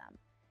over them.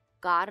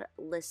 God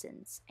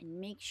listens, and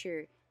make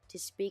sure to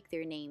speak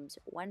their names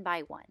one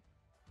by one.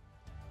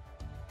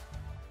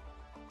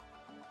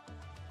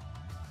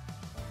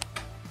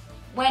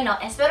 Bueno,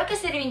 espero que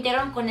se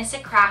divirtieron con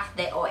ese craft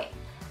de hoy.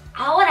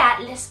 Ahora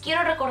les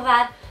quiero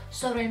recordar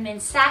sobre el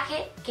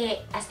mensaje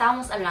que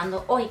estábamos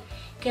hablando hoy,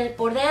 que el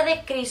poder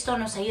de Cristo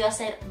nos ayuda a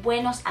ser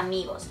buenos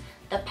amigos.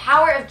 The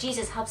power of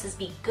Jesus helps us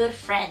be good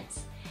friends.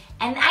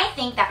 And I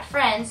think that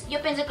friends,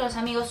 yo pienso que los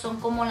amigos son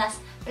como las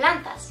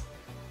plantas.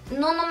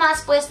 No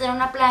nomás puedes tener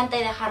una planta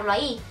y dejarlo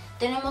ahí.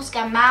 Tenemos que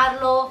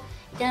amarlo,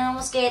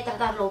 tenemos que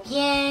tratarlo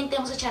bien,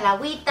 tenemos que echar la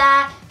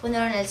agüita,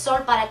 ponerlo en el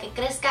sol para que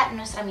crezca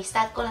nuestra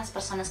amistad con las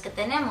personas que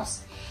tenemos.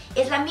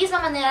 Es la misma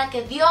manera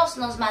que Dios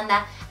nos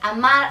manda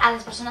amar a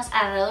las personas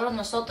alrededor de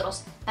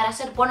nosotros para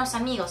ser buenos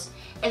amigos.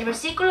 El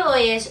versículo de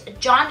hoy es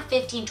John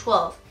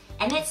 15:12,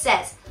 and it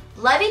says,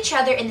 "Love each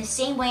other in the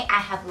same way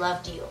I have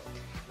loved you."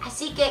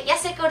 Así que ya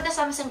sé que ahorita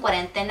estamos en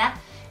cuarentena,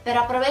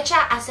 pero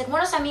aprovecha a ser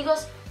buenos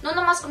amigos, no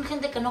nomás con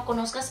gente que no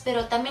conozcas,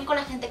 pero también con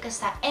la gente que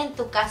está en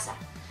tu casa.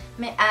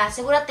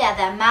 Asegúrate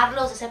de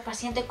amarlos, de ser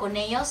paciente con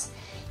ellos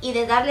y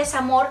de darles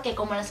amor que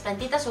como las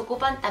plantitas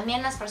ocupan,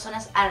 también las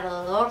personas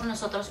alrededor de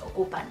nosotros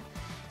ocupan.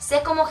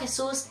 Sé como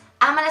Jesús,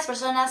 ama a las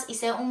personas y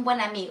sé un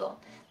buen amigo.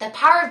 The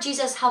power of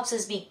Jesus helps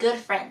us be good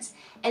friends.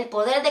 El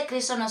poder de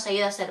Cristo nos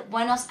ayuda a ser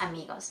buenos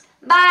amigos.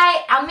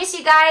 Bye! I'll miss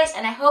you guys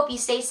and I hope you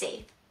stay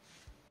safe.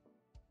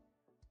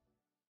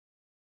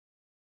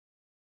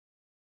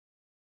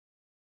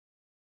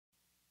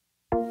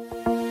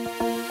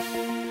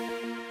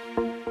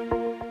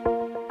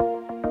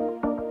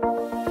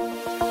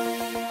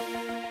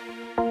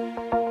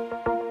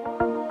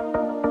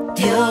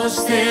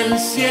 Dios del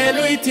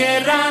cielo y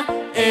tierra,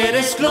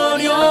 eres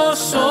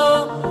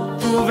glorioso,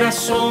 tu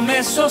brazo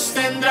me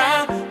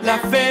sostendrá, la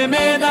fe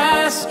me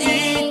das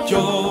y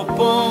yo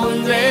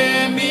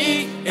pondré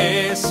mi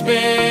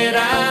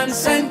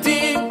esperanza en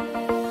ti,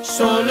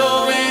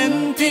 solo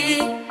en ti.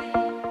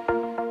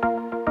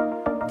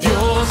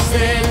 Dios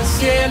del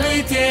cielo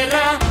y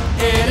tierra,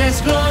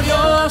 eres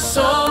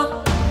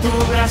glorioso, tu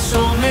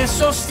brazo me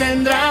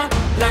sostendrá,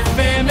 la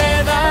fe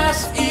me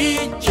das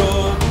y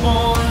yo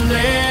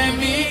pondré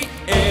mi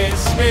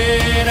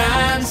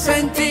esperanza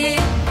en ti,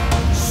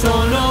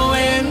 solo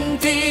en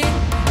ti.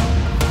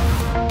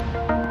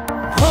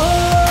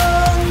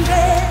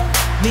 Pondré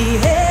mi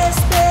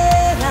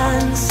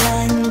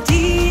esperanza en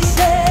ti,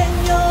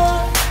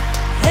 Señor.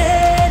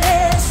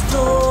 Eres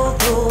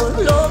todo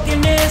lo que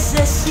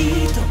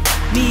necesito.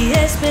 Mi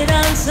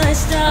esperanza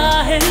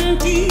está en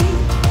ti,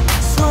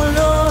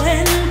 solo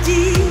en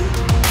ti.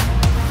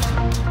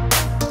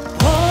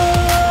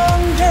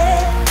 Pondré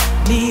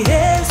mi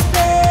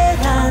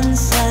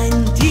esperanza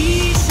en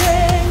ti,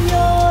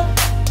 Señor.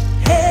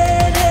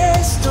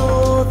 Eres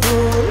todo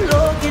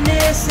lo que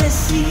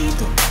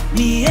necesito.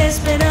 Mi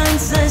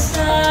esperanza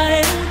está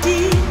en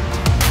ti,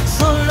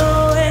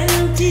 solo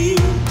en ti.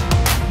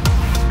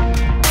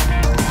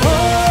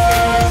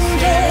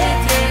 Pondré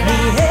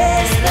mi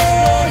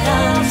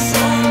esperanza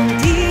en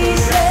ti,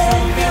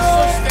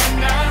 Señor.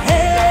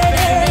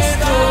 Eres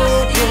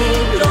todo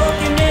lo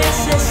que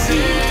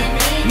necesito.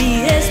 Mi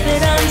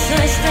esperanza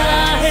está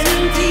en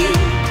ti,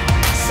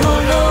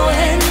 solo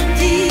en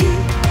ti.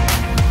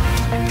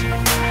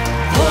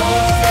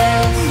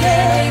 Pondré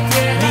mi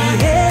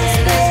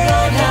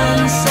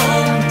esperanza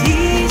en ti,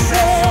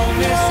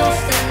 Señor.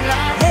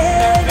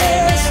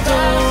 Eres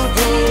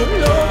todo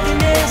lo que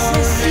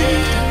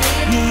necesito.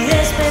 Mi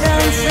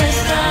esperanza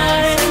está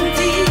en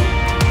ti,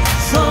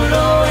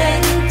 solo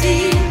en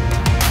ti.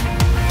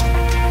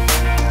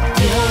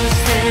 Dios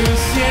del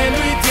cielo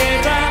y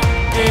tierra,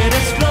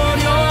 eres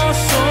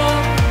glorioso,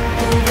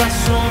 tu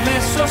brazo me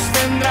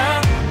sostendrá,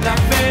 la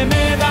fe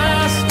me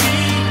das y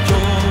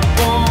yo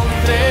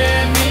pondré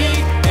mi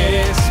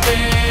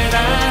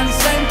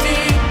esperanza en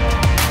ti,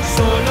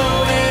 solo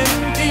en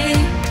ti.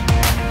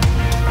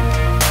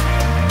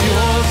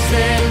 Dios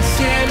del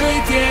cielo y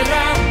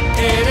tierra,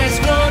 eres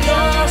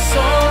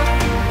glorioso,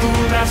 tu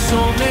brazo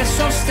me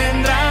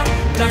sostendrá,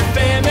 la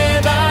fe me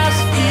das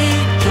y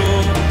yo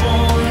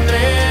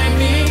pondré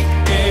mi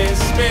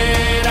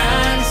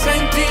esperanza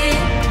en ti,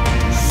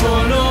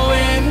 solo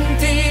en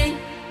ti.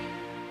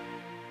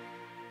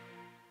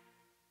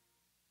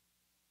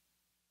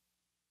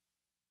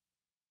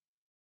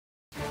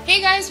 Hey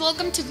guys,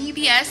 welcome to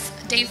VBS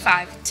Day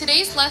 5.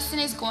 Today's lesson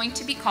is going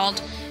to be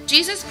called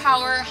Jesus'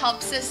 Power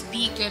Helps Us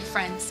Be Good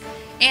Friends.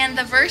 And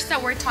the verse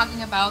that we're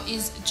talking about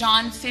is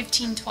John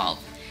 15:12.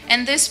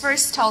 And this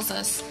verse tells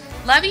us,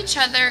 "Love each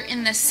other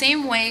in the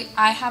same way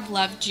I have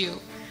loved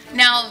you."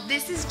 Now,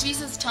 this is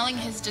Jesus telling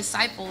his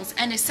disciples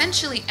and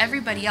essentially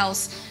everybody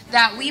else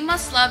that we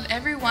must love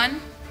everyone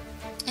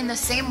in the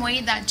same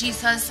way that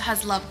Jesus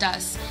has loved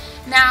us.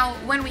 Now,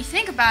 when we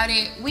think about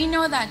it, we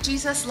know that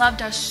Jesus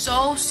loved us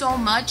so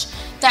much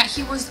that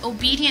he was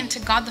obedient to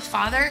God the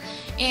Father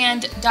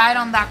and died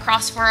on that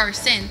cross for our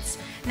sins.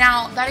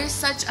 Now, that is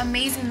such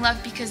amazing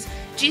love because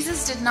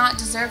Jesus did not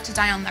deserve to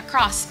die on the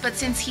cross, but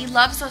since he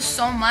loves us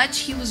so much,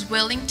 he was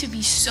willing to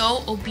be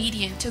so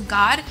obedient to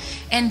God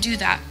and do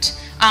that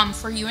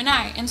for you and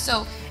I. And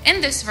so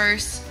in this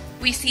verse,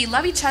 we see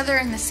love each other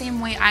in the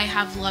same way I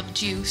have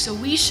loved you. So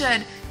we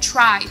should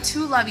try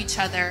to love each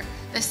other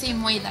the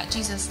same way that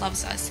Jesus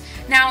loves us.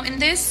 Now in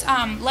this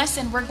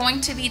lesson, we're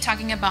going to be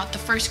talking about the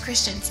first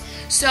Christians.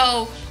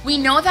 So we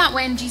know that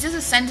when Jesus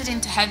ascended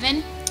into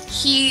heaven,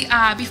 he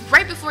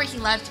right before he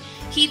left,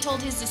 he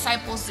told his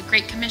disciples the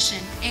Great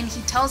Commission, and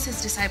he tells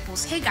his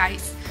disciples, hey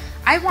guys,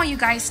 I want you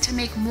guys to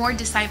make more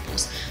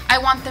disciples. I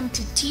want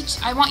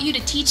you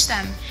to teach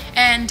them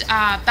and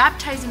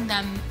baptize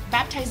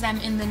them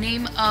in the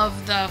name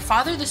of the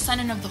Father, the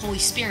Son, and of the Holy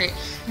Spirit.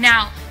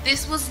 Now,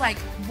 this was like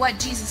what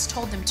Jesus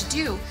told them to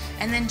do,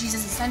 and then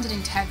Jesus ascended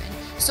into heaven.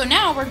 So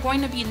now we're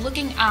going to be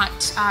looking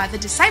at the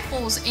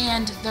disciples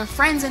and their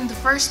friends and the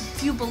first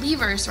few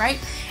believers, right?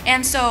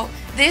 And so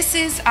this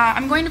is,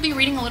 I'm going to be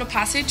reading a little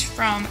passage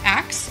from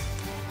Acts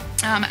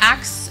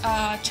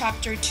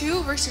chapter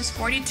 2, verses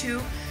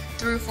 42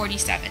 through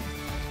 47.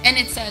 And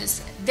it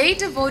says, they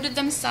devoted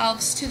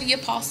themselves to the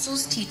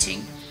apostles'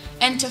 teaching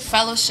and to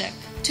fellowship,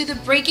 to the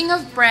breaking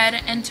of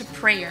bread and to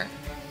prayer.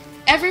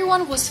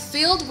 Everyone was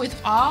filled with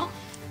awe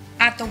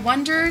at the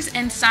wonders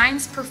and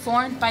signs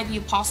performed by the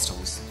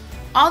apostles.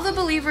 All the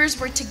believers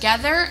were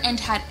together and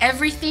had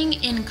everything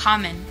in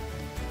common.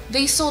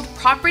 They sold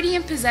property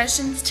and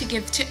possessions to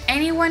give to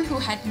anyone who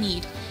had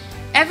need.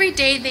 Every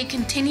day they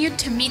continued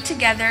to meet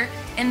together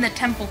in the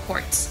temple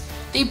courts.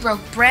 They broke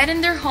bread in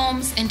their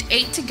homes and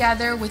ate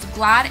together with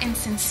glad and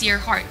sincere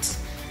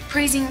hearts,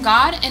 praising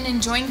God and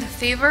enjoying the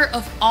favor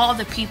of all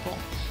the people.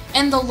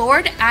 And the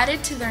Lord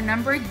added to their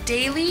number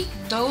daily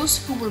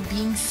those who were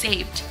being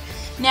saved.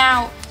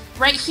 Now,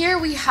 right here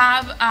we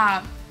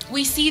have,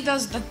 we see the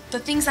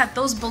things that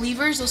those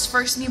believers, those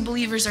first new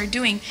believers are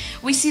doing.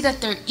 We see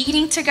that they're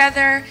eating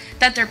together,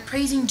 that they're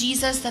praising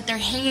Jesus, that they're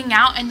hanging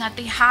out, and that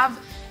they have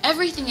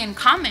everything in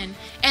common.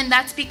 And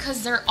that's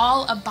because they're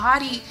all a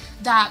body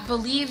that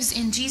believes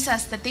in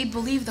Jesus, that they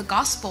believe the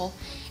gospel.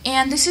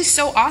 And this is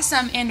so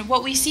awesome. And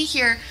what we see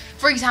here,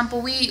 for example,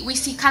 we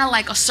see kind of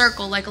like a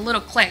circle, like a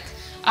little clique.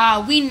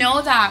 We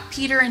know that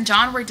Peter and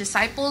John were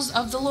disciples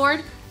of the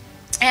Lord,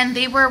 and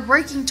they were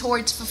working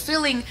towards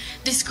fulfilling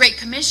this great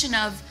commission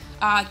of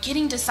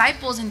getting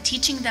disciples and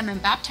teaching them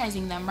and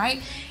baptizing them,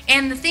 right?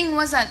 And the thing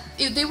was that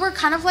they were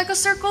kind of like a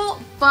circle,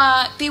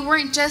 but they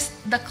weren't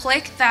just the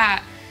clique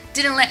that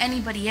didn't let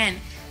anybody in.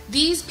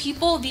 These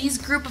people, these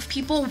group of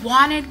people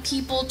wanted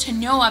people to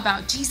know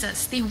about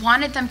Jesus. They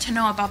wanted them to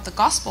know about the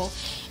gospel.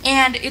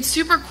 And it's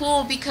super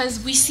cool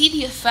because we see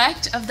the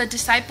effect of the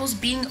disciples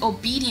being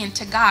obedient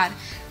to God,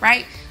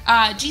 right?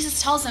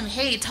 Jesus tells them,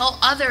 hey, tell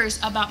others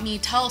about me,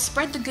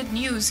 spread the good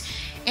news.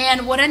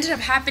 And what ended up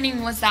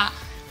happening was that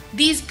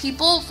these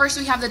people, first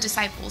we have the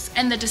disciples,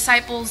 and the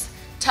disciples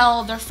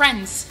tell their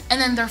friends,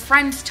 and then their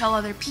friends tell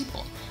other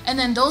people, and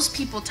then those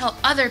people tell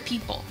other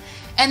people.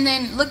 And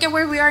then look at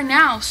where we are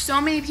now. So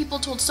many people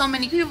told so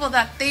many people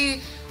that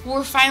they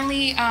were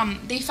finally,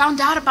 they found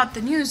out about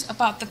the news,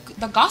 about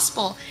the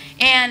gospel.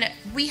 And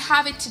we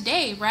have it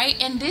today, right?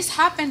 And this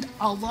happened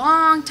a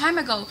long time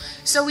ago.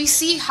 So we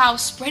see how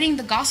spreading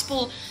the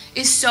gospel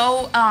is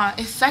so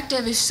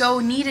effective, is so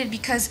needed,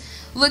 because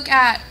look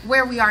at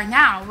where we are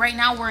now. Right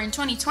now we're in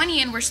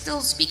 2020 and we're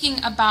still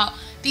speaking about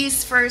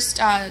these first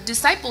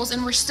disciples,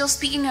 and we're still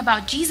speaking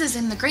about Jesus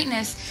and the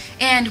greatness.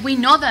 And we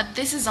know that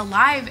this is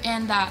alive,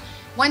 and that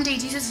one day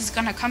Jesus is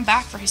going to come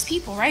back for his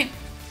people, right?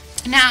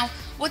 Now,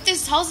 what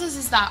this tells us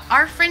is that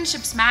our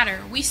friendships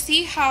matter. We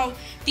see how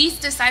these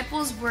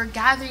disciples were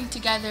gathering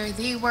together.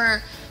 They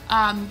were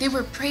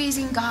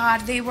praising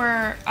God. They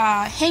were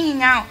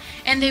hanging out,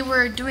 and they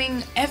were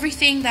doing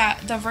everything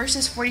that the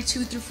verses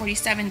 42 through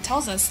 47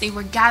 tells us. They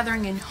were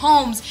gathering in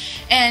homes,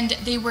 and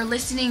they were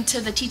listening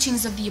to the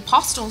teachings of the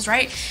apostles,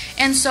 right?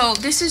 And so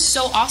this is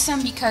so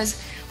awesome because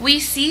we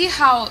see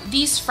how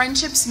these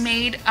friendships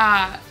made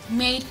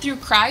through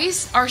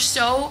Christ are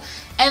so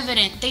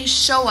evident. They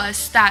show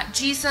us that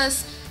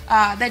Jesus'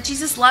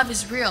 love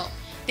is real.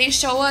 They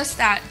show us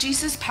that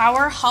Jesus'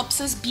 power helps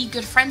us be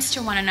good friends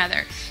to one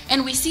another.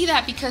 And we see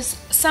that because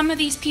some of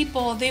these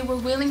people, they were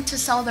willing to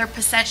sell their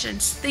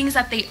possessions, things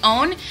that they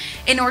own,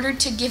 in order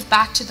to give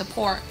back to the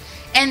poor.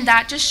 And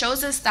that just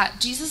shows us that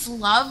Jesus'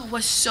 love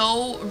was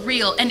so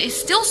real, and is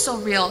still so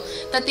real,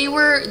 that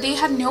they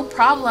had no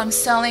problem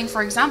selling.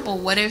 For example,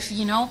 what if,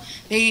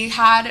 they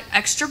had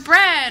extra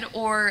bread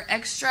or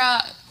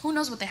extra, who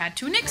knows what they had,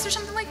 tunics or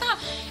something like that,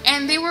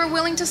 and they were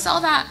willing to sell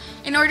that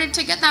in order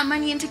to get that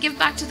money and to give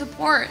back to the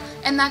poor.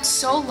 And that's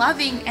so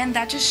loving, and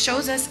that just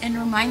shows us and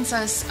reminds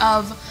us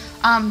of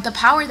the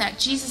power, that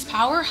Jesus'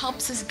 power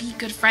helps us be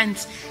good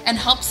friends and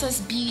helps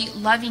us be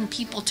loving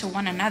people to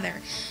one another.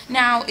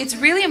 Now, it's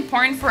really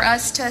important for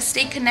us to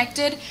stay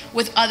connected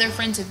with other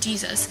friends of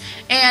Jesus.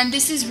 And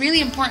this is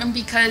really important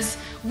because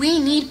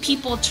we need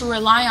people to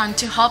rely on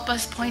to help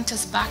us, point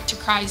us back to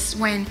Christ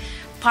when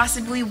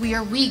possibly we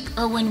are weak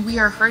or when we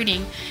are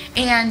hurting.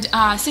 And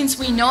since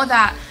we know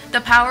that the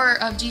power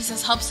of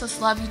Jesus helps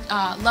us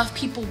love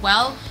people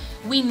well,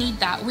 we need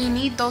that. We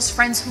need those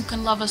friends who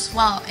can love us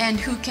well and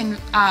who can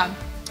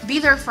be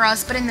there for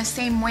us, but in the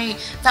same way,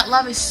 that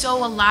love is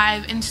so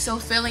alive and so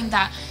filling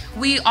that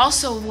we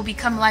also will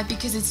become alive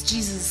because it's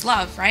Jesus'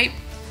 love, right?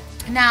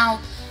 Now,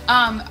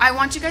 I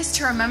want you guys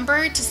to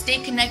remember to stay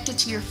connected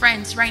to your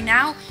friends. Right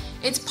now,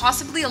 it's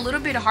possibly a little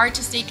bit hard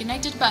to stay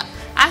connected, but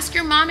ask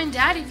your mom and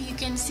dad if you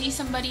can see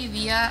somebody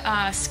via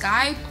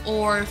Skype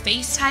or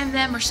FaceTime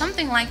them or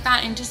something like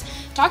that, and just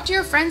talk to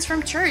your friends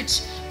from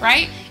church,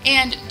 right?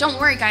 And don't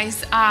worry,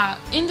 guys,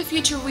 in the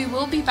future we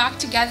will be back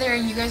together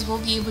and you guys will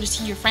be able to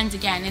see your friends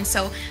again, and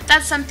so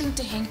that's something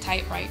to hang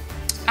tight, right?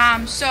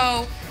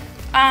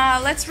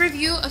 Let's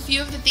review a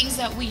few of the things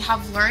that we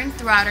have learned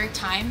throughout our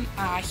time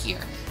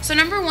here. So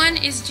number one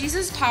is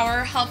Jesus'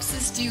 power helps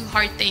us do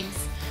hard things.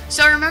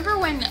 So remember,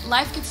 when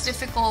life gets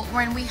difficult,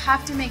 when we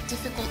have to make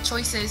difficult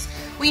choices,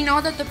 we know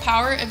that the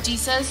power of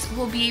Jesus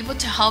will be able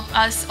to help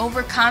us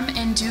overcome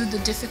and do the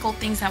difficult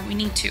things that we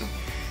need to.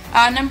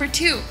 Number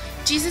two,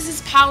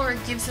 Jesus' power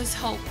gives us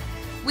hope.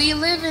 We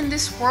live in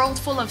this world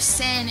full of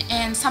sin,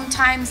 and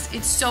sometimes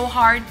it's so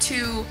hard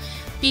to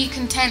be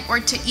content or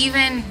to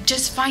even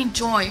just find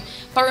joy.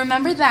 But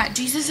remember that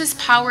Jesus'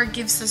 power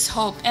gives us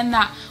hope, and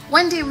that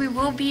one day we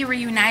will be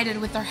reunited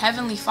with our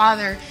Heavenly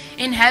Father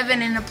in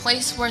heaven, in a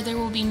place where there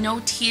will be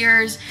no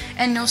tears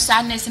and no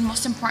sadness, and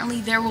most importantly,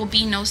 there will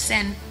be no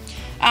sin.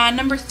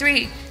 Number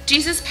three,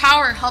 Jesus'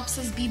 power helps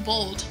us be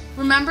bold.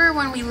 Remember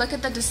when we look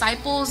at the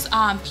disciples,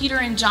 Peter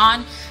and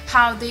John,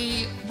 how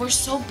they were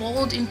so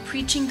bold in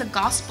preaching the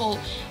gospel,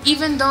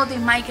 even though they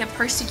might get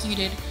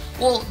persecuted.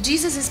 Well,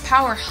 Jesus'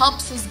 power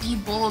helps us be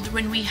bold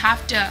when we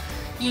have to,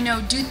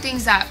 do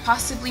things that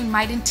possibly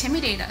might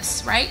intimidate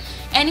us, right?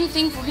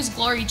 Anything for His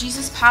glory.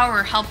 Jesus'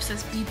 power helps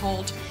us be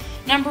bold.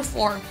 Number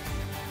four,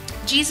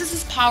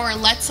 Jesus' power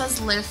lets us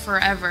live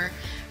forever.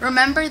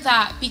 Remember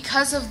that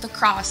because of the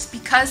cross,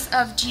 because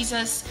of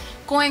Jesus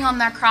going on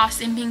that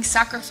cross and being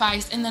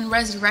sacrificed and then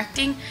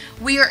resurrecting,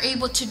 we are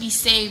able to be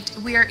saved.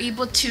 We are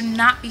able to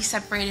not be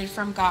separated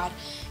from God.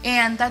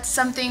 And that's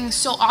something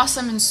so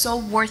awesome and so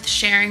worth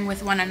sharing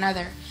with one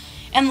another.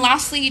 And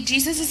lastly,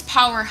 Jesus'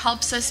 power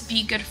helps us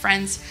be good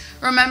friends.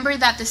 Remember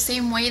that the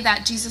same way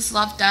that Jesus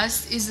loved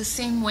us is the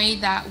same way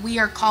that we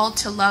are called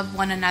to love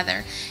one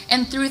another.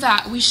 And through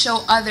that, we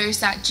show others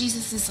that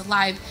Jesus is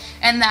alive,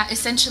 and that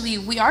essentially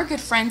we are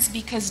good friends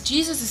because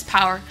Jesus'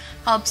 power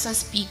helps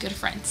us be good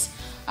friends.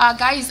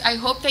 Guys, I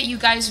hope that you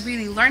guys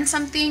really learned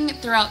something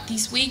throughout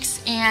these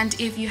weeks, and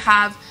if you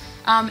have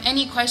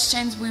any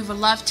questions, we would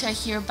love to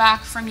hear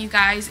back from you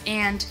guys,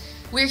 and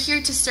we're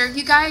here to serve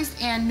you guys,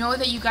 and know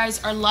that you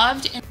guys are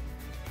loved.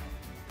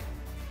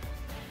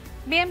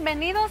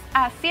 Bienvenidos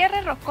a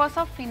Cierre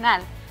Rocoso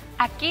Final.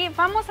 Aquí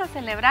vamos a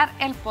celebrar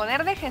el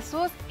poder de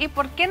Jesús, y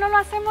 ¿por qué no lo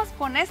hacemos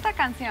con esta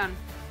canción?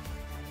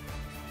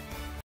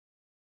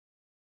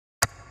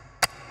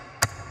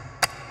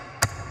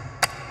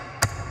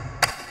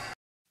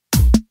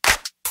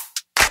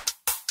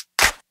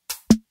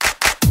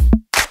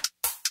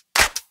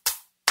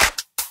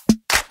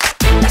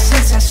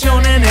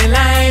 En el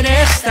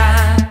aire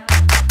está,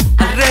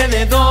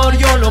 alrededor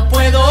yo lo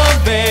puedo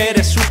ver,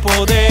 es su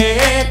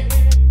poder,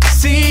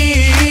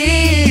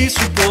 sí,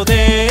 su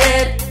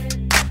poder,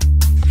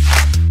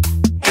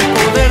 el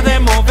poder de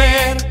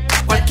mover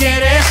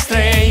cualquier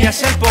estrella,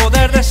 es el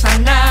poder de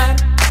sanar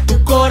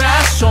tu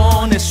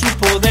corazón, es su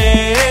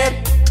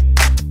poder,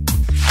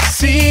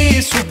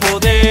 sí, su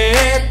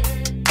poder.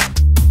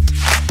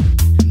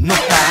 No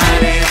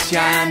pares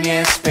ya ni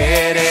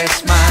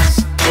esperes más,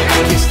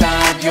 aquí está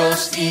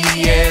Dios y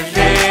es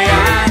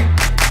real.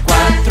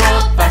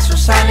 4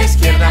 pasos a la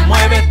izquierda,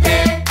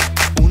 muévete.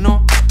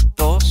 1,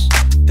 2,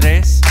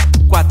 3,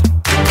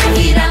 4.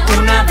 Gira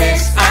una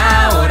vez,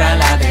 ahora a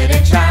la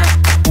derecha.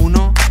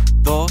 1,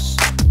 2,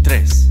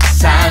 3.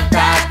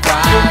 Salta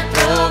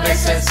 4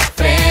 veces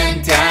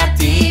frente a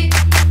ti.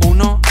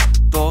 1,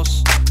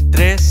 2,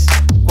 3,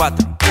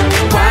 4.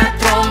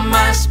 4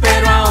 más,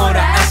 pero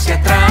ahora hacia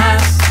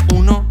atrás.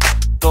 1,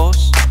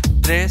 2,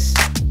 3,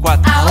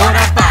 4.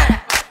 Ahora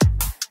para.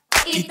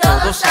 Y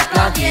todos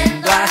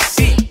aplaudiendo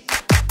así.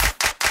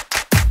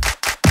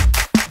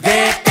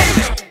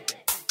 Detente.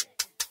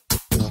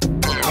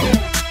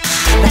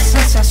 La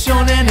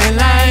sensación en el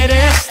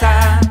aire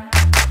está,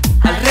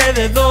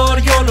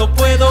 alrededor yo lo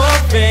puedo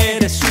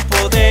ver, es su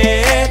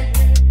poder,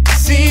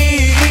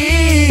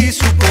 sí,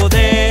 su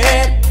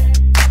poder,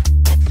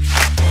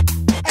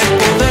 el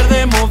poder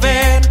de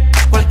mover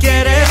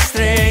cualquier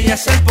estrella,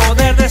 es el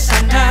poder de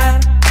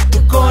sanar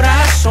tu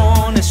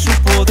corazón, es su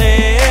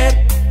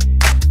poder,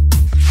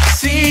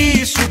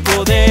 sí, su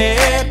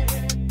poder.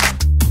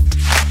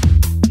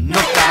 No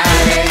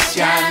pares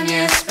ya ni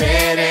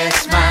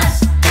esperes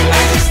más,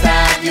 aquí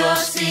está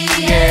Dios y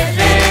es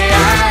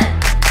real.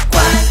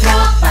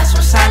 4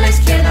 pasos a la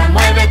izquierda,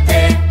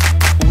 muévete.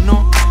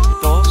 1,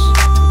 2,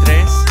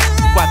 3,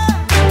 4.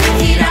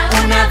 Gira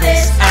una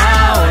vez,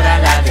 ahora a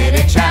la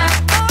derecha.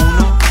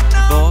 1,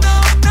 2,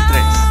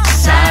 3.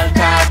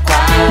 Salta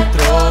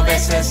 4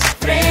 veces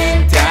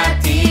frente a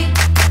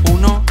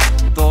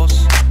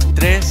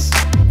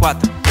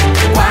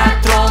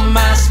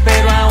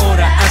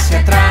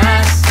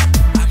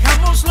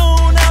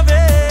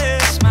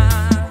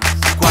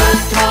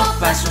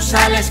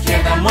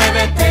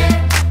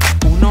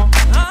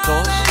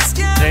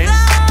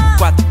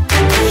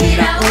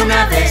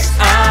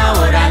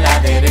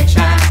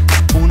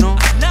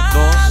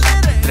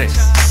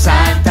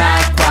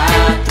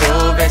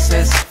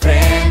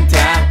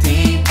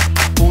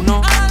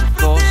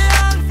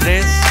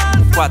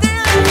 4.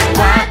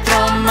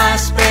 4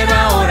 más, pero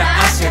ahora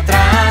hacia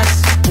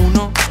atrás.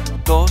 1,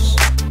 2,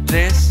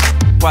 3,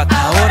 4.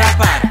 Ahora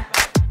para.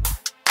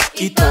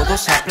 Y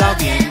todos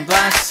aplaudiendo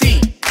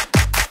así.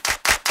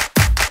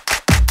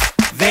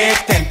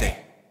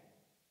 Detente.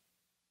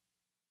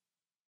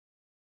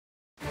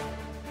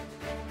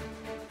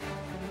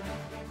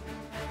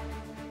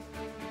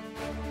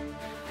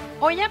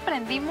 Hoy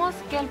aprendimos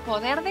que el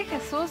poder de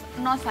Jesús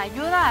nos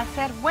ayuda a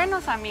ser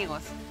buenos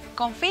amigos.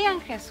 Confía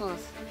en Jesús.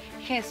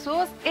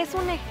 Jesús es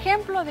un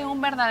ejemplo de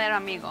un verdadero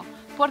amigo,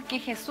 porque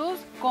Jesús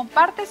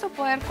comparte su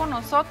poder con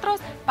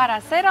nosotros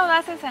para ser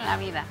audaces en la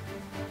vida.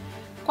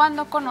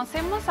 Cuando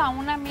conocemos a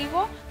un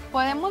amigo,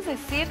 podemos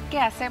decir que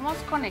hacemos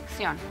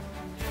conexión.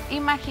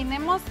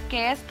 Imaginemos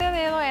que este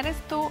dedo eres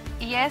tú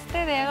y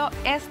este dedo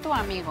es tu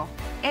amigo.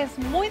 Es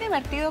muy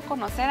divertido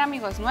conocer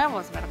amigos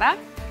nuevos, ¿verdad?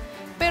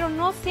 Pero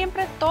no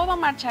siempre todo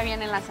marcha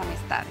bien en las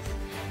amistades.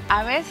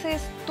 A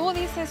veces tú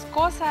dices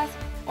cosas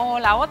o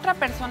la otra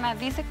persona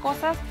dice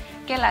cosas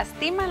que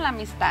lastiman la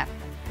amistad.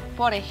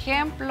 Por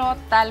ejemplo,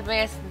 tal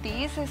vez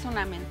dices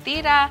una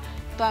mentira,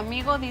 tu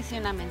amigo dice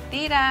una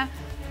mentira,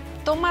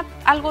 toma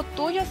algo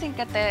tuyo sin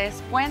que te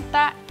des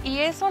cuenta y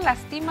eso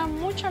lastima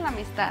mucho la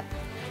amistad.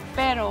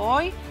 Pero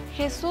hoy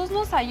Jesús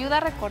nos ayuda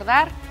a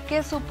recordar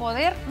que su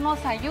poder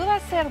nos ayuda a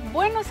ser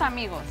buenos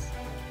amigos.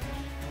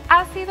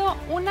 Ha sido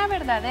una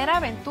verdadera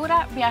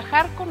aventura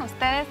viajar con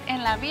ustedes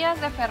en las vías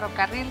de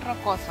Ferrocarril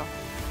Rocoso.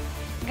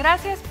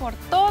 Gracias por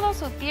todo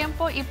su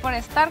tiempo y por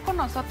estar con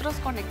nosotros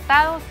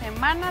conectados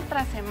semana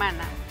tras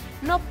semana.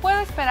 No puedo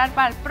esperar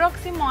para el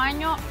próximo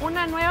año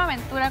una nueva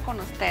aventura con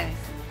ustedes.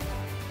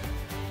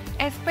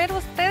 Espero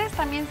ustedes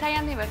también se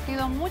hayan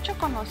divertido mucho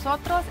con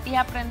nosotros y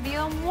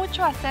aprendido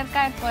mucho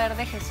acerca del poder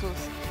de Jesús.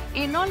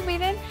 Y no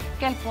olviden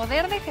que el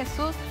poder de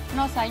Jesús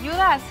nos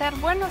ayuda a ser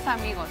buenos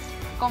amigos.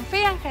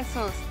 Confía en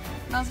Jesús.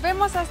 Nos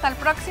vemos hasta el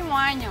próximo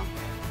año.